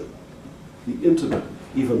scholarship. The intimate,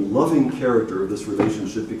 even loving character of this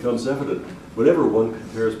relationship becomes evident whenever one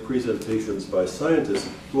compares presentations by scientists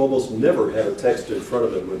who almost never have a text in front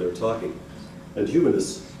of them when they're talking, and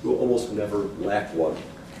humanists who almost never lack one.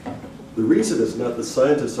 The reason is not that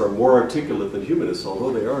scientists are more articulate than humanists,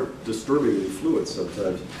 although they are disturbingly fluent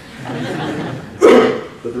sometimes.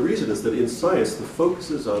 But the reason is that in science, the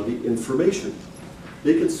focus is on the information.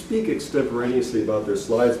 They can speak extemporaneously about their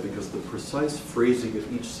slides because the precise phrasing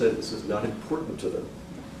of each sentence is not important to them.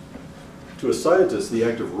 To a scientist, the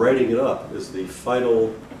act of writing it up is the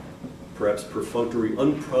final, perhaps perfunctory,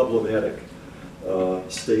 unproblematic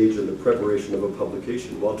stage in the preparation of a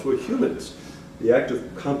publication, while to a humanist, the act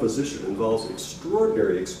of composition involves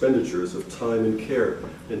extraordinary expenditures of time and care.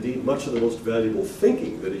 Indeed, much of the most valuable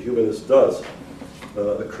thinking that a humanist does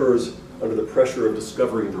occurs under the pressure of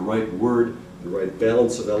discovering the right word, the right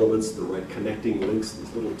balance of elements, the right connecting links,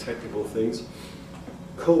 these little technical things.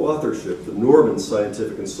 Co-authorship, the norm in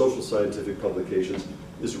scientific and social scientific publications,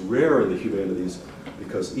 is rare in the humanities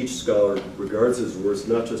because each scholar regards his words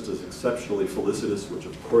not just as exceptionally felicitous, which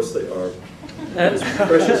of course they are, but as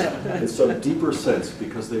precious in some deeper sense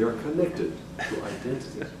because they are connected to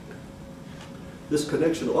identity. This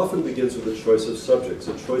connection often begins with a choice of subjects,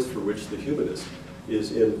 a choice for which the humanist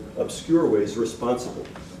is in obscure ways responsible.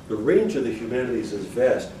 The range of the humanities is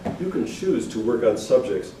vast. You can choose to work on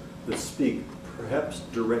subjects that speak perhaps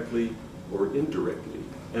directly or indirectly,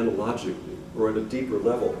 analogically, or at a deeper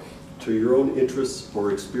level to your own interests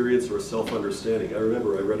or experience or self-understanding. I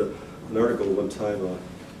remember I read an article one time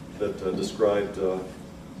that described the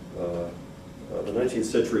 19th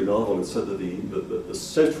century novel, and it said that the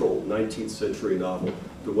central 19th century novel,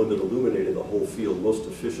 the one that illuminated the whole field most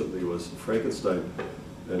efficiently, was Frankenstein.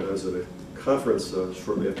 And I was at a conference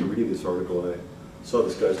shortly after reading this article, and I saw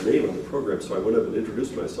this guy's name on the program, so I went up and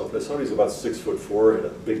introduced myself. And I saw he was about 6'4" and a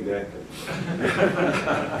big neck.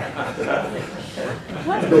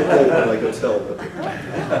 No cold, I could tell.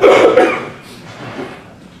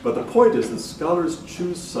 But the point is that scholars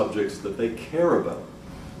choose subjects that they care about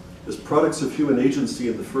as products of human agency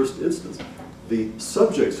in the first instance. The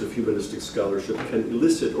subjects of humanistic scholarship can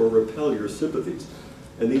elicit or repel your sympathies.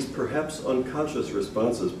 And these perhaps unconscious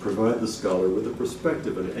responses provide the scholar with a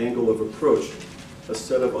perspective, an angle of approach, a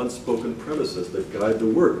set of unspoken premises that guide the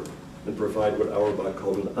work and provide what Auerbach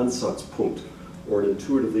called an Ansatzpunkt, or an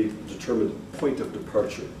intuitively determined point of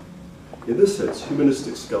departure. In this sense,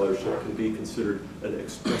 humanistic scholarship can be considered an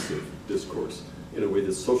expressive discourse in a way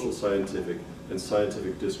that social scientific and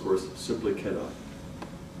scientific discourse simply cannot.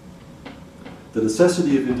 The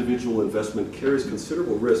necessity of individual investment carries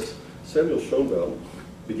considerable risks. Samuel Schoenbaum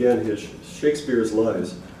began his Shakespeare's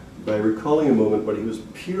Lives by recalling a moment when he was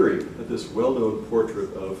peering at this well-known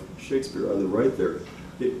portrait of Shakespeare on the right there.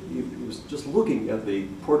 He was just looking at the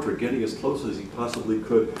portrait, getting as close as he possibly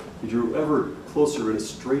could. He drew ever closer in a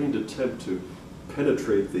strained attempt to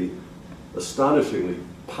penetrate the astonishingly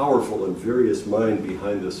powerful and various mind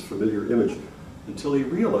behind this familiar image, until he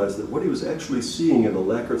realized that what he was actually seeing in the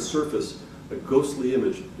lacquered surface, a ghostly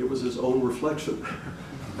image, it was his own reflection.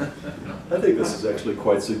 I think this is actually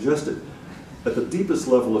quite suggestive. At the deepest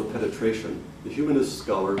level of penetration, the humanist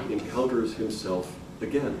scholar encounters himself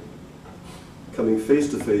again, coming face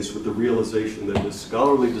to face with the realization that his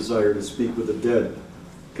scholarly desire to speak with the dead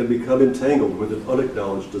can become entangled with an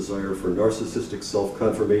unacknowledged desire for narcissistic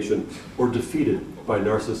self-confirmation or defeated by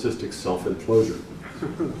narcissistic self-enclosure.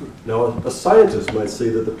 Now, a scientist might say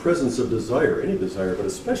that the presence of desire, any desire, but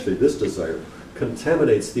especially this desire,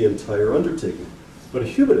 contaminates the entire undertaking. But a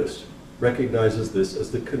humanist recognizes this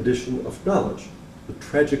as the condition of knowledge, the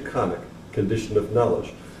tragicomic condition of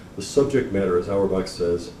knowledge. The subject matter, as Auerbach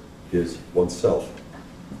says, is oneself.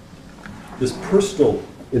 This personal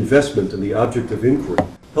investment in the object of inquiry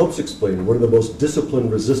helps explain one of the most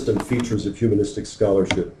discipline-resistant features of humanistic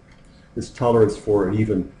scholarship, its tolerance for and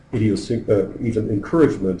even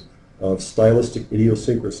encouragement of stylistic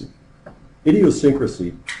idiosyncrasy.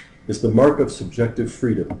 Idiosyncrasy is the mark of subjective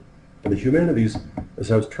freedom, and the humanities,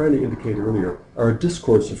 as I was trying to indicate earlier, are a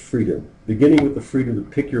discourse of freedom, beginning with the freedom to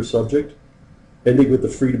pick your subject, ending with the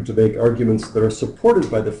freedom to make arguments that are supported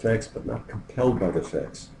by the facts but not compelled by the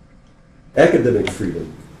facts. Academic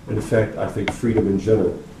freedom, and in fact, I think freedom in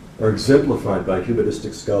general, are exemplified by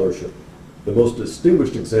humanistic scholarship, the most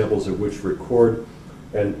distinguished examples of which record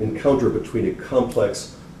an encounter between a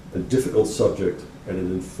complex and difficult subject and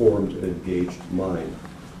an informed and engaged mind.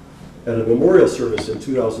 At a memorial service in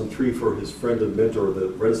 2003 for his friend and mentor, the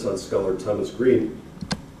Renaissance scholar Thomas Green,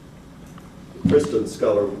 Princeton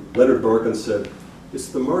scholar Leonard Barkin said, "It's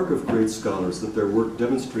the mark of great scholars that their work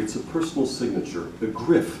demonstrates a personal signature, a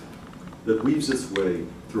griff that weaves its way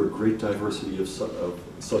through a great diversity of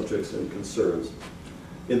subjects and concerns."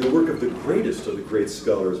 In the work of the greatest of the great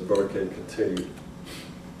scholars, Barkin continued,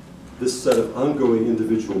 this set of ongoing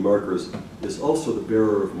individual markers is also the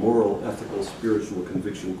bearer of moral, ethical, spiritual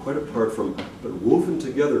conviction, quite apart from, but woven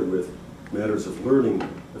together with, matters of learning,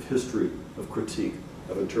 of history, of critique,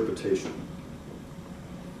 of interpretation.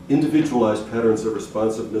 Individualized patterns of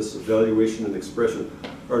responsiveness, evaluation, and expression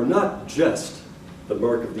are not just the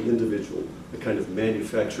mark of the individual, the kind of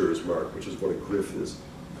manufacturer's mark, which is what a griff is,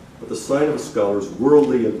 but the sign of a scholar's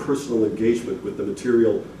worldly and personal engagement with the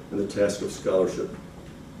material and the task of scholarship.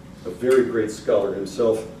 A very great scholar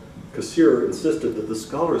himself, Cassirer, insisted that the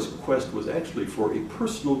scholar's quest was actually for a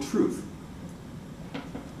personal truth.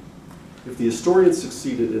 If the historian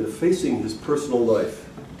succeeded in effacing his personal life,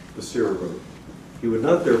 Cassirer wrote, he would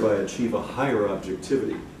not thereby achieve a higher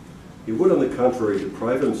objectivity. He would, on the contrary,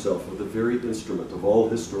 deprive himself of the very instrument of all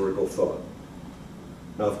historical thought.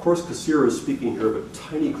 Now, of course, Cassirer is speaking here of a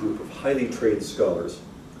tiny group of highly trained scholars.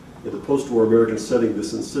 In the post-war American setting,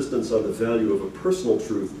 this insistence on the value of a personal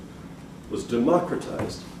truth was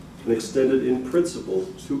democratized and extended in principle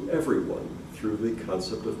to everyone through the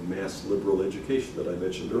concept of mass liberal education that I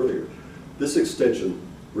mentioned earlier. This extension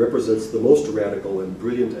represents the most radical and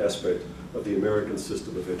brilliant aspect of the American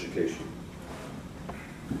system of education.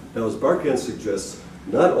 Now, as Barkin suggests,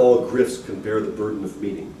 not all grifts can bear the burden of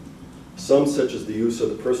meaning. Some, such as the use of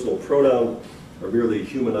the personal pronoun, are merely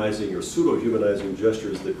humanizing or pseudo-humanizing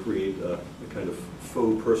gestures that create a kind of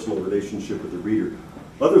faux personal relationship with the reader.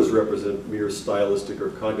 Others represent mere stylistic or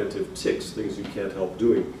cognitive tics, things you can't help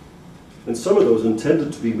doing. And some of those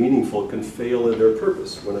intended to be meaningful can fail in their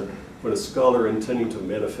purpose. When a scholar intending to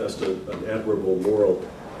manifest an admirable moral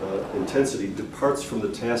intensity departs from the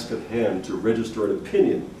task at hand to register an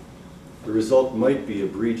opinion, the result might be a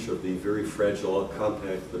breach of the very fragile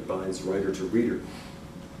compact that binds writer to reader.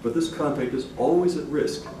 But this compact is always at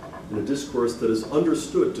risk in a discourse that is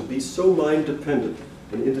understood to be so mind-dependent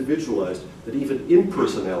and individualized that even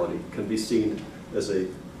impersonality can be seen as a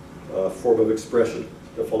form of expression.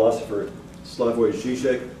 The philosopher Slavoj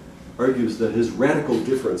Žižek argues that his radical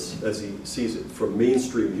difference, as he sees it, from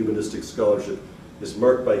mainstream humanistic scholarship is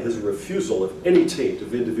marked by his refusal of any taint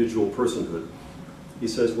of individual personhood. He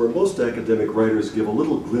says, where most academic writers give a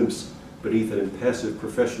little glimpse beneath an impassive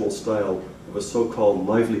professional style of a so-called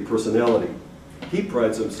lively personality, he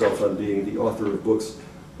prides himself on being the author of books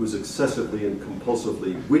whose excessively and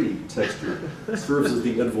compulsively witty texture serves as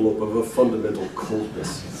the envelope of a fundamental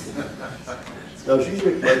coldness. Now,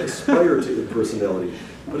 Žižek might aspire to impersonality,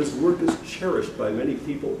 but his work is cherished by many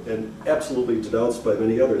people and absolutely denounced by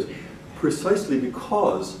many others. precisely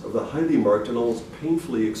because of the highly marked and almost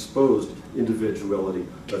painfully exposed individuality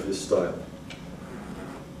of his style.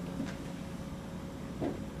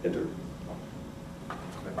 Enter.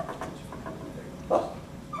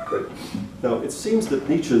 Great. Now, it seems that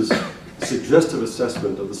Nietzsche's suggestive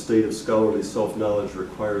assessment of the state of scholarly self-knowledge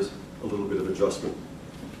requires a little bit of adjustment.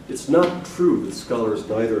 It's not true that scholars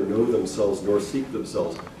neither know themselves nor seek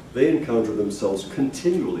themselves. They encounter themselves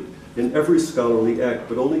continually in every scholarly act,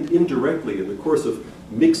 but only indirectly in the course of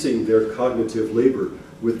mixing their cognitive labor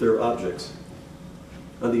with their objects.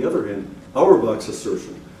 On the other hand, Auerbach's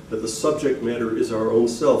assertion that the subject matter is our own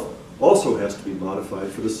self also has to be modified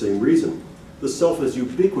for the same reason. The self is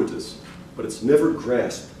ubiquitous, but it's never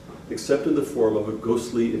grasped except in the form of a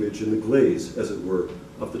ghostly image in the glaze, as it were,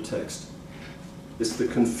 of the text. It's the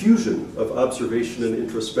confusion of observation and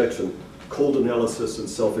introspection, cold analysis and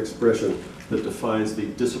self-expression that defines the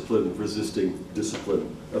discipline resisting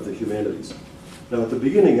discipline of the humanities. Now, at the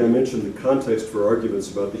beginning, I mentioned the context for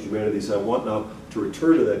arguments about the humanities. I want now to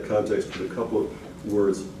return to that context with a couple of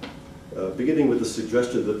words, beginning with the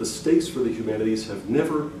suggestion that the stakes for the humanities have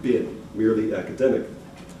never been merely academic.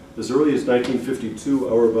 As early as 1952,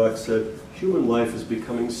 Auerbach said, human life is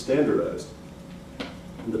becoming standardized,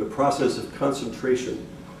 and that a process of concentration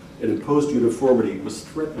and imposed uniformity was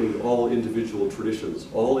threatening all individual traditions,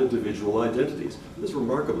 all individual identities. This is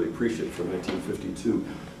remarkably prescient from 1952,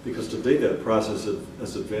 because today that process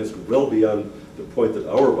has advanced well beyond the point that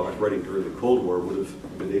Auerbach, writing during the Cold War, would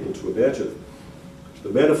have been able to imagine. The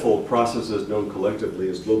manifold processes known collectively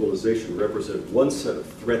as globalization represent one set of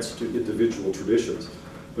threats to individual traditions,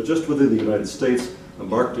 but just within the United States, a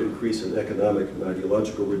marked increase in economic and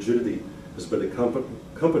ideological rigidity has been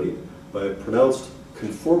accompanied by a pronounced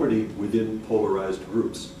conformity within polarized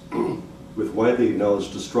groups, with widely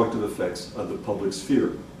acknowledged destructive effects on the public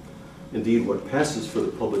sphere. Indeed, what passes for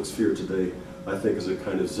the public sphere today, I think, is a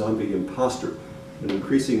kind of zombie imposter, an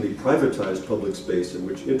increasingly privatized public space in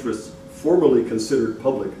which interests formerly considered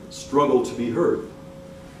public struggle to be heard.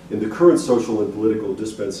 In the current social and political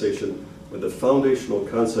dispensation, when the foundational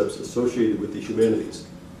concepts associated with the humanities,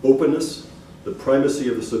 openness, the primacy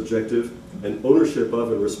of the subjective, and ownership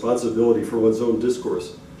of and responsibility for one's own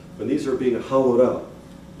discourse, when these are being hollowed out,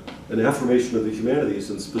 an affirmation of the humanities,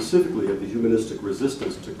 and specifically of the humanistic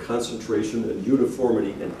resistance to concentration and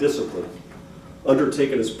uniformity and discipline,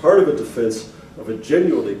 undertaken as part of a defense of a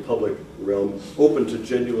genuinely public realm open to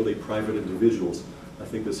genuinely private individuals, I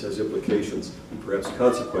think this has implications and perhaps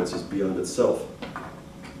consequences beyond itself.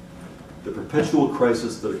 The perpetual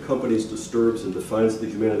crisis that accompanies, disturbs, and defines the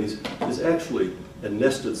humanities is actually a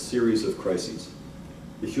nested series of crises.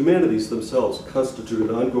 The humanities themselves constitute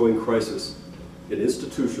an ongoing crisis in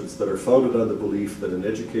institutions that are founded on the belief that an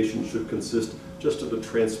education should consist just of the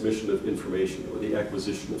transmission of information or the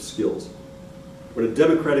acquisition of skills. When a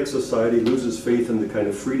democratic society loses faith in the kind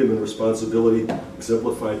of freedom and responsibility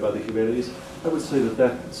exemplified by the humanities, I would say that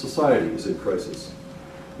that society is in crisis.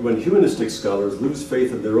 And when humanistic scholars lose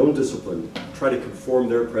faith in their own discipline, try to conform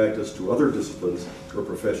their practice to other disciplines or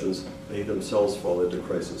professions, they themselves fall into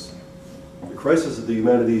crisis. The crisis of the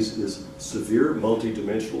humanities is severe,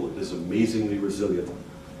 multidimensional. It is amazingly resilient.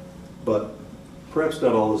 But perhaps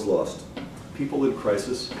not all is lost. People in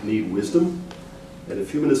crisis need wisdom, and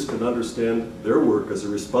if humanists can understand their work as a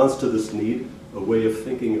response to this need, a way of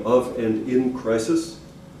thinking of and in crisis,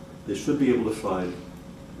 they should be able to find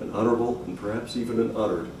an honorable and perhaps even an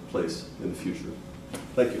honored place in the future.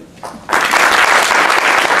 Thank you.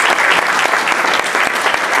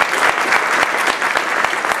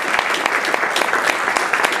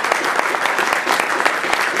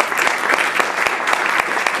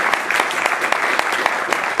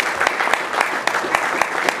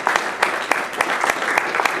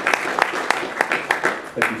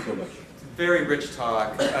 Thank you so much. Very rich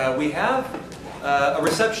talk. We have a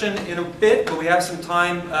reception in a bit, but we have some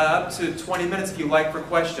time, up to 20 minutes if you like, for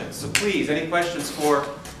questions. So please, any questions for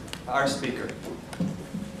our speaker?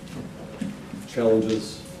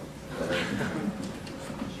 Challenges.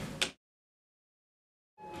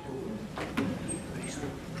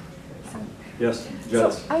 Yes,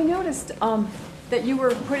 Jess. So I noticed that you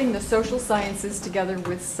were putting the social sciences together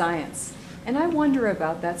with science. And I wonder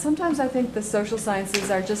about that. Sometimes I think the social sciences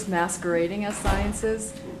are just masquerading as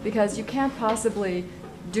sciences, because you can't possibly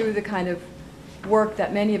do the kind of work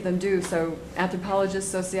that many of them do, so anthropologists,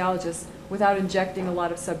 sociologists, without injecting a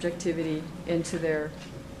lot of subjectivity into their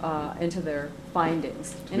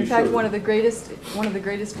findings. And in fact, one of the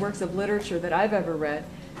greatest works of literature that I've ever read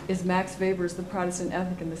is Max Weber's The Protestant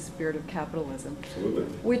Ethic and the Spirit of Capitalism, Absolutely.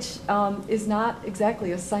 which is not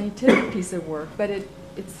exactly a scientific piece of work, but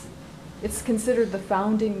it's it's considered the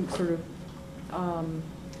founding sort of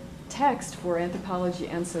text for anthropology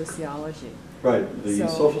and sociology. Right. The So-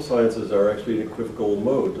 social sciences are actually in equivocal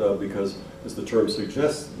mode because, as the term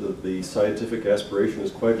suggests, the scientific aspiration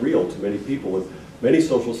is quite real to many people. And many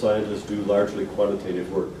social scientists do largely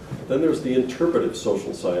quantitative work. Then there's the interpretive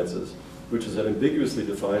social sciences, which is an ambiguously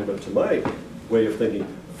defined, but to my way of thinking,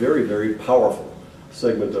 very, very powerful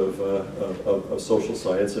segment of social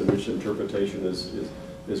science in which interpretation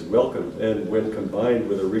is welcomed. And when combined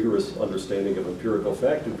with a rigorous understanding of empirical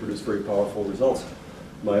fact, can produce very powerful results.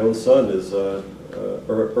 My own son is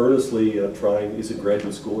earnestly trying, he's in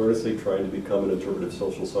graduate school, earnestly trying to become an interpretive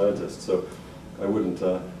social scientist. So I wouldn't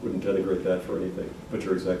denigrate that for anything, but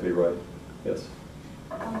you're exactly right. Yes?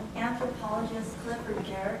 Anthropologist Clifford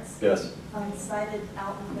Geertz Yes. cited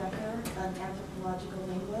Alton Becker, an anthropological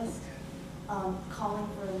linguist, calling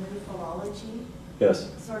for a new philology,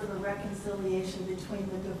 Yes. sort of a reconciliation between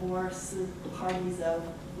the divorced parties of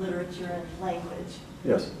literature and language.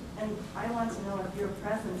 Yes. And I want to know if your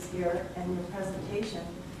presence here and your presentation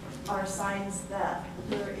are signs that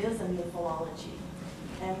there is a new philology,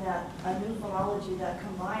 and that a new philology that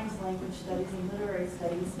combines language studies and literary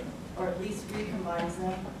studies, or at least recombines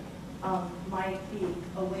them, might be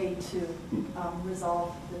a way to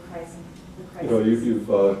resolve the crisis. You know,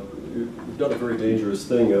 you've done a very dangerous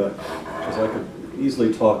thing, because I could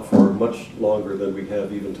easily talk for much longer than we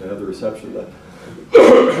have even to have the reception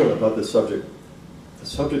about this subject. The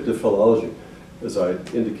subject of philology, as I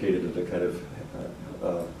indicated in a kind of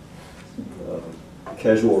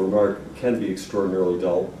casual remark, can be extraordinarily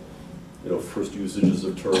dull. You know, first usages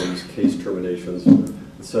of terms, case terminations,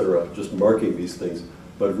 etc., just marking these things.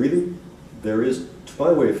 But really, there is, to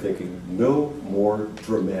my way of thinking, no more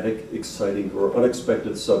dramatic, exciting, or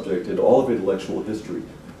unexpected subject in all of intellectual history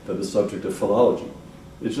than the subject of philology.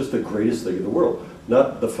 It's just the greatest thing in the world.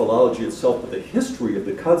 Not the philology itself, but the history of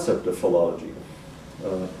the concept of philology.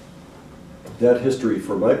 That history,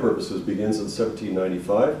 for my purposes, begins in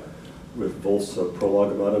 1795 with Wolff's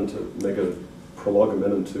Prolegamenum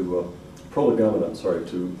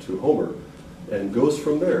to Homer, and goes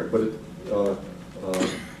from there. But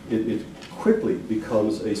it quickly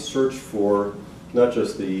becomes a search for not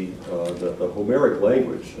just the Homeric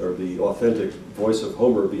language or the authentic voice of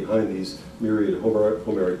Homer behind these myriad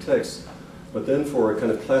Homeric texts, but then for a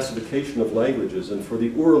kind of classification of languages and for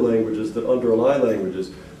the Ur languages that underlie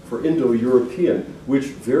languages, for Indo-European, which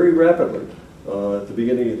very rapidly, at the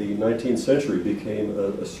beginning of the 19th century, became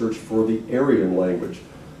a search for the Aryan language.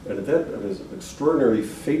 And at that, it was an extraordinarily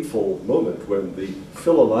fateful moment when the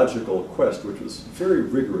philological quest, which was very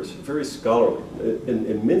rigorous, very scholarly, and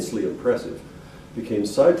immensely impressive, became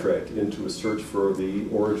sidetracked into a search for the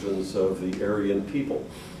origins of the Aryan people,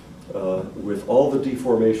 with all the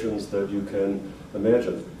deformations that you can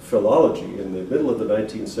imagine. Philology in the middle of the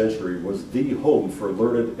 19th century was the home for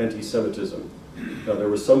learned anti-Semitism. Now, there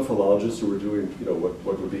were some philologists who were doing, you know,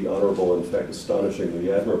 what would be honorable, in fact,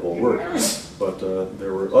 astonishingly admirable work, but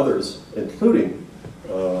there were others, including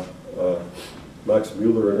Max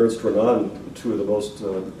Muller and Ernst Renan, two of the most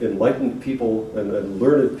enlightened people and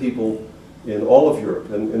learned people in all of Europe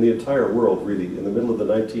and in the entire world, really, in the middle of the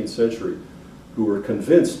 19th century, who were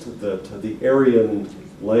convinced that the Aryan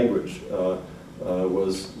language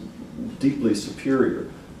was deeply superior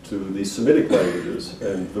to the Semitic languages,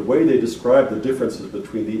 and the way they described the differences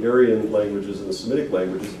between the Aryan languages and the Semitic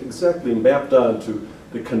languages exactly mapped onto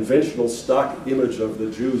the conventional stock image of the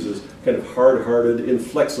Jews as kind of hard-hearted,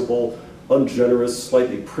 inflexible, ungenerous,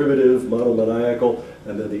 slightly primitive, monomaniacal,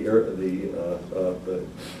 and then the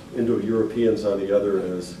Indo-Europeans on the other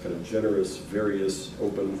as kind of generous, various,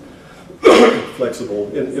 open, flexible,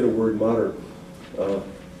 in a word, modern.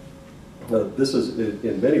 This is,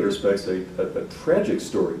 in many respects, a tragic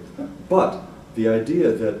story, but the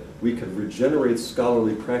idea that we can regenerate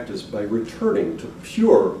scholarly practice by returning to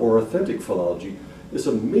pure or authentic philology is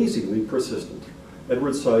amazingly persistent.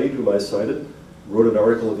 Edward Said, whom I cited, wrote an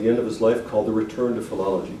article at the end of his life called The Return to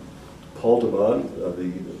Philology. Paul de Man,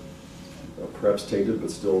 the perhaps tainted but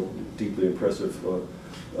still deeply impressive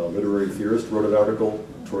literary theorist, wrote an article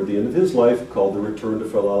toward the end of his life called The Return to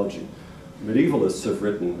Philology. Medievalists have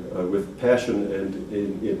written with passion and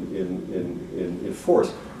in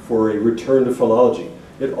force for a return to philology.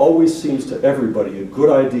 It always seems to everybody a good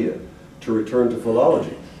idea to return to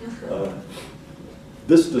philology.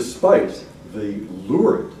 This despite the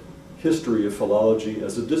lurid history of philology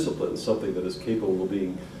as a discipline, something that is capable of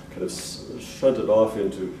being kind of shunted off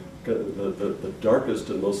into the darkest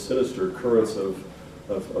and most sinister currents of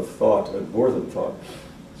thought and more than thought.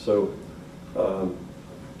 So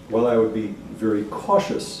while I would be very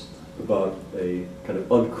cautious about a kind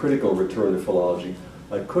of uncritical return to philology,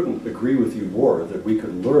 I couldn't agree with you more that we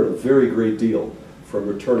could learn a very great deal from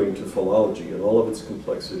returning to philology in all of its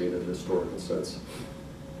complexity in a historical sense.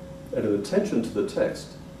 And an attention to the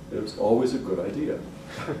text is always a good idea.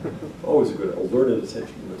 Always a good, learn an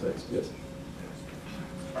attention to the text, yes.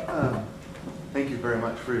 Thank you very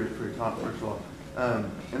much for your talk, first of all.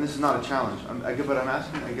 And this is not a challenge, but I'm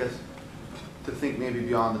asking, I guess, to think maybe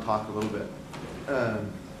beyond the talk a little bit.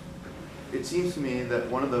 It seems to me that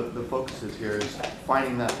one of the focuses here is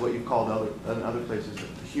finding that, what you've called in other places,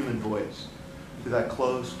 the human voice, through that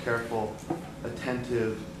close, careful,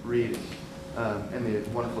 attentive reading, and the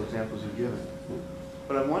wonderful examples you've given.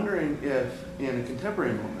 But I'm wondering if, in a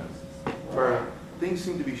contemporary moment, where things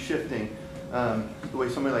seem to be shifting, the way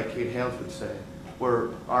somebody like Kate Hales would say, where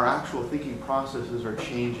our actual thinking processes are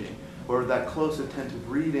changing, where that close, attentive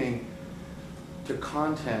reading to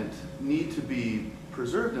content need to be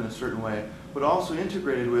preserved in a certain way, but also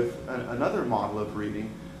integrated with another model of reading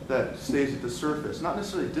that stays at the surface. Not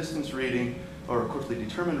necessarily distance reading or quickly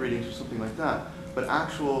determined readings or something like that, but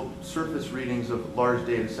actual surface readings of large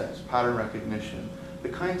data sets, pattern recognition, the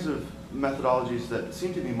kinds of methodologies that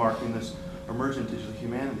seem to be marking this emergent digital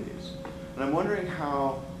humanities. And I'm wondering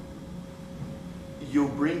how you'll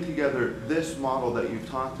bring together this model that you've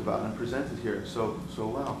talked about and presented here so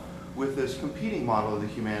well with this competing model of the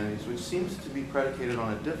humanities, which seems to be predicated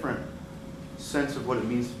on a different sense of what it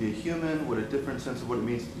means to be a human, a different sense of what it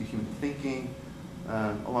means to be human thinking,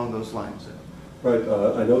 along those lines. Right,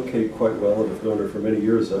 I know Kate quite well and have known her for many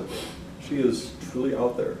years. She is truly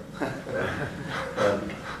out there.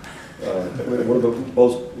 One of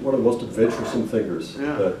the most adventuresome thinkers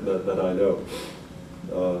that I know.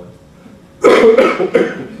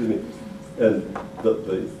 Excuse me. And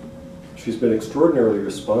she's been extraordinarily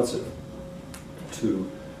responsive to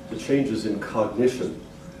the changes in cognition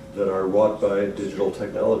that are wrought by digital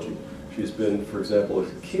technology. She's been, for example,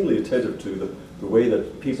 keenly attentive to the way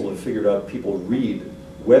that people have figured out people read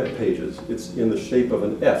web pages. It's in the shape of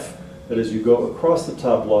an F. And as you go across the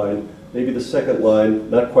top line, maybe the second line,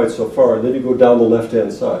 not quite so far, and then you go down the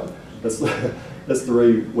left-hand side. That's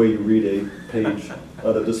the way you read a page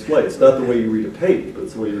on a display. It's not the way you read a page, but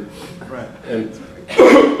it's the way you... Right. And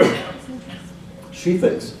she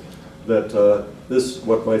thinks that this,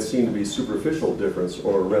 what might seem to be superficial difference,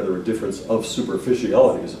 or rather a difference of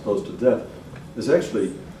superficiality as opposed to depth, is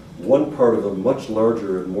actually one part of a much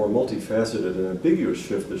larger and more multifaceted and ambiguous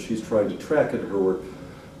shift that she's trying to track in her work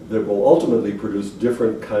that will ultimately produce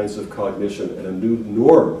different kinds of cognition and a new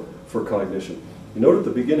norm for cognition. You note at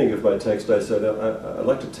the beginning of my text I said I'd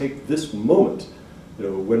like to take this moment,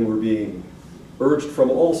 when we're being urged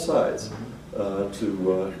from all sides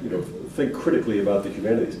to think critically about the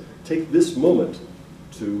humanities. Take this moment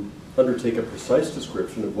to undertake a precise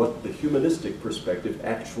description of what the humanistic perspective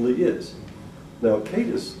actually is. Now, Kate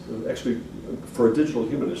is actually, for a digital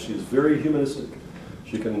humanist, she is very humanistic.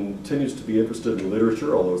 She continues to be interested in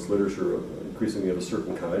literature, although it's literature increasingly of a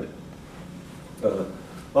certain kind.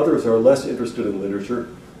 Others are less interested in literature.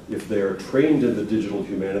 If they are trained in the digital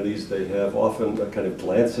humanities, they have often a kind of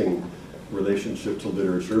glancing relationship to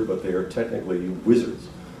literature, but they are technically wizards.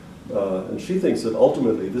 And she thinks that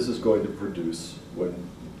ultimately this is going to produce, when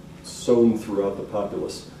sown throughout the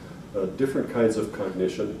populace, different kinds of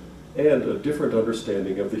cognition and a different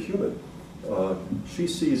understanding of the human. She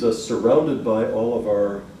sees us surrounded by all of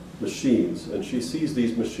our machines, and she sees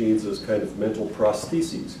these machines as kind of mental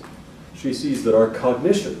prostheses. She sees that our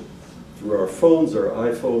cognition, through our phones, our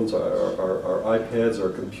iPhones, our iPads, our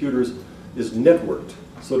computers, is networked,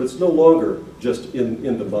 so that it's no longer just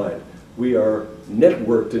in the mind. We are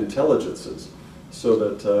networked intelligences, so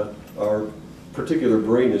that our particular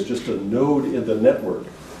brain is just a node in the network,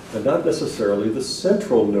 and not necessarily the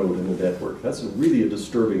central node in the network. That's really a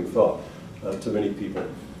disturbing thought to many people.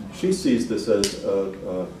 She sees this as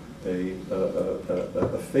a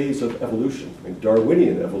phase of evolution, I mean,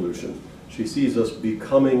 Darwinian evolution. She sees us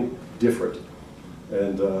becoming different.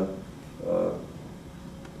 And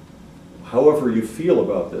however you feel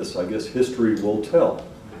about this, I guess history will tell.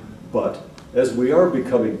 But as we are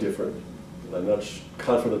becoming different, and I'm not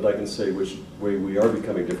confident I can say which way we are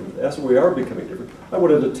becoming different, but as we are becoming different, I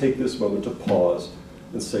wanted to take this moment to pause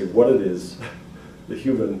and say what it is the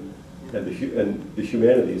human and the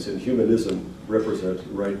humanities and humanism represent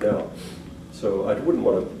right now. So I wouldn't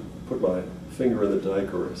want to put my finger in the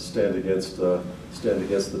dike or stand against the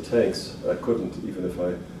tanks. I couldn't, even if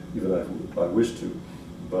I wished to.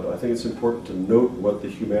 But I think it's important to note what the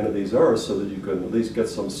humanities are so that you can at least get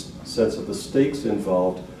some sense of the stakes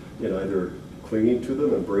involved in either clinging to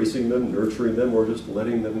them, embracing them, nurturing them, or just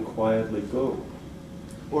letting them quietly go.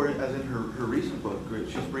 Or as in her recent book,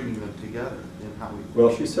 she's bringing them together in how we...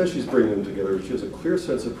 Well, she says she's bringing them together. She has a clear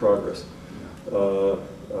sense of progress.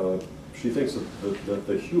 She thinks that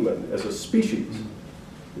the human, as a species,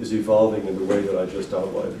 is evolving in the way that I just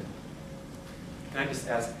outlined. Can I just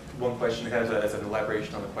ask one question kind of as an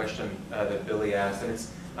elaboration on the question that Billy asked? And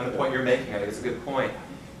it's on the point you're making, I think it's a good point,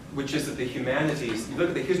 which is that the humanities, you look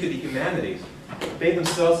at the history of the humanities, they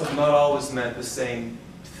themselves have not always meant the same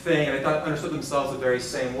thing, and they thought understood themselves the very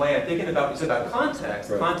same way. I'm thinking about what you said about context.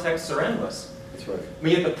 Right. Contexts are endless. That's right. I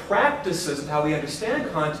mean, yet the practices of how we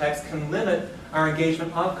understand context can limit our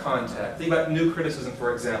engagement of context. Think about new criticism,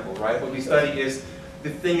 for example, right? What we study is the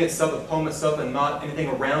thing itself, the poem itself, and not anything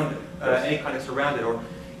around it, any context around it, or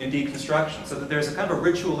in deconstruction. So that there's a kind of a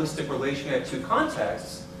ritualistic relation to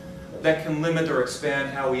contexts that can limit or expand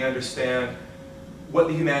how we understand what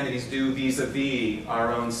the humanities do vis-a-vis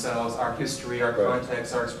our own selves, our history, our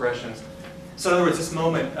context, our expressions. So in other words, this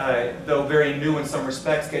moment, though very new in some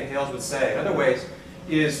respects, Kate Hales would say, in other ways,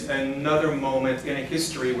 is another moment in a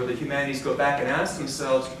history where the humanities go back and ask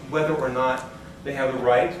themselves whether or not they have the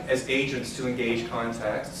right as agents to engage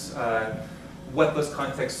contexts, what those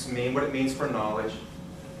contexts mean, what it means for knowledge.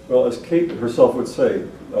 Well, as Kate herself would say,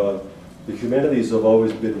 the humanities have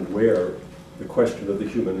always been where the question of the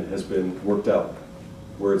human has been worked out,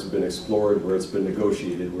 where it's been explored, where it's been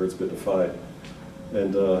negotiated, where it's been defined.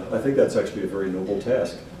 And I think that's actually a very noble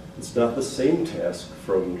task. It's not the same task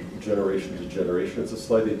from generation to generation. It's a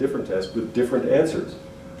slightly different task with different answers.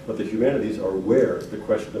 But the humanities are where the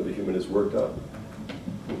question of the human is worked out.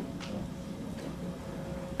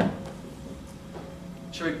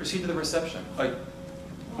 Shall we proceed to the reception? I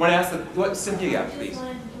want to ask what Cynthia, please. I just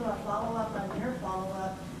wanted to do a follow-up on your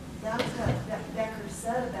follow-up. That's what Becker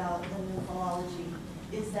said about the new philology,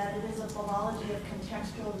 is that it is a philology of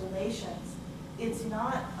contextual relations. It's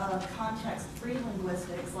not a context-free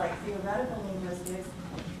linguistics like theoretical linguistics.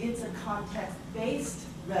 It's a context-based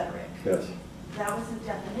rhetoric. Yes. That was the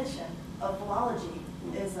definition of philology,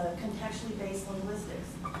 is a contextually based linguistics.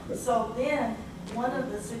 So then, one of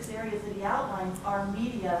the 6 areas that he outlines are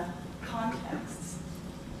media contexts.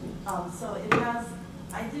 So it has,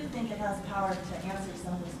 I do think it has power to answer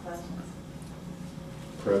some of those questions.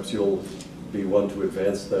 Perhaps you'll be one to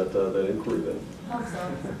advance that inquiry then. Hope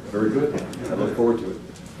so. Very good. I look forward to it.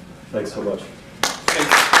 Thanks so much.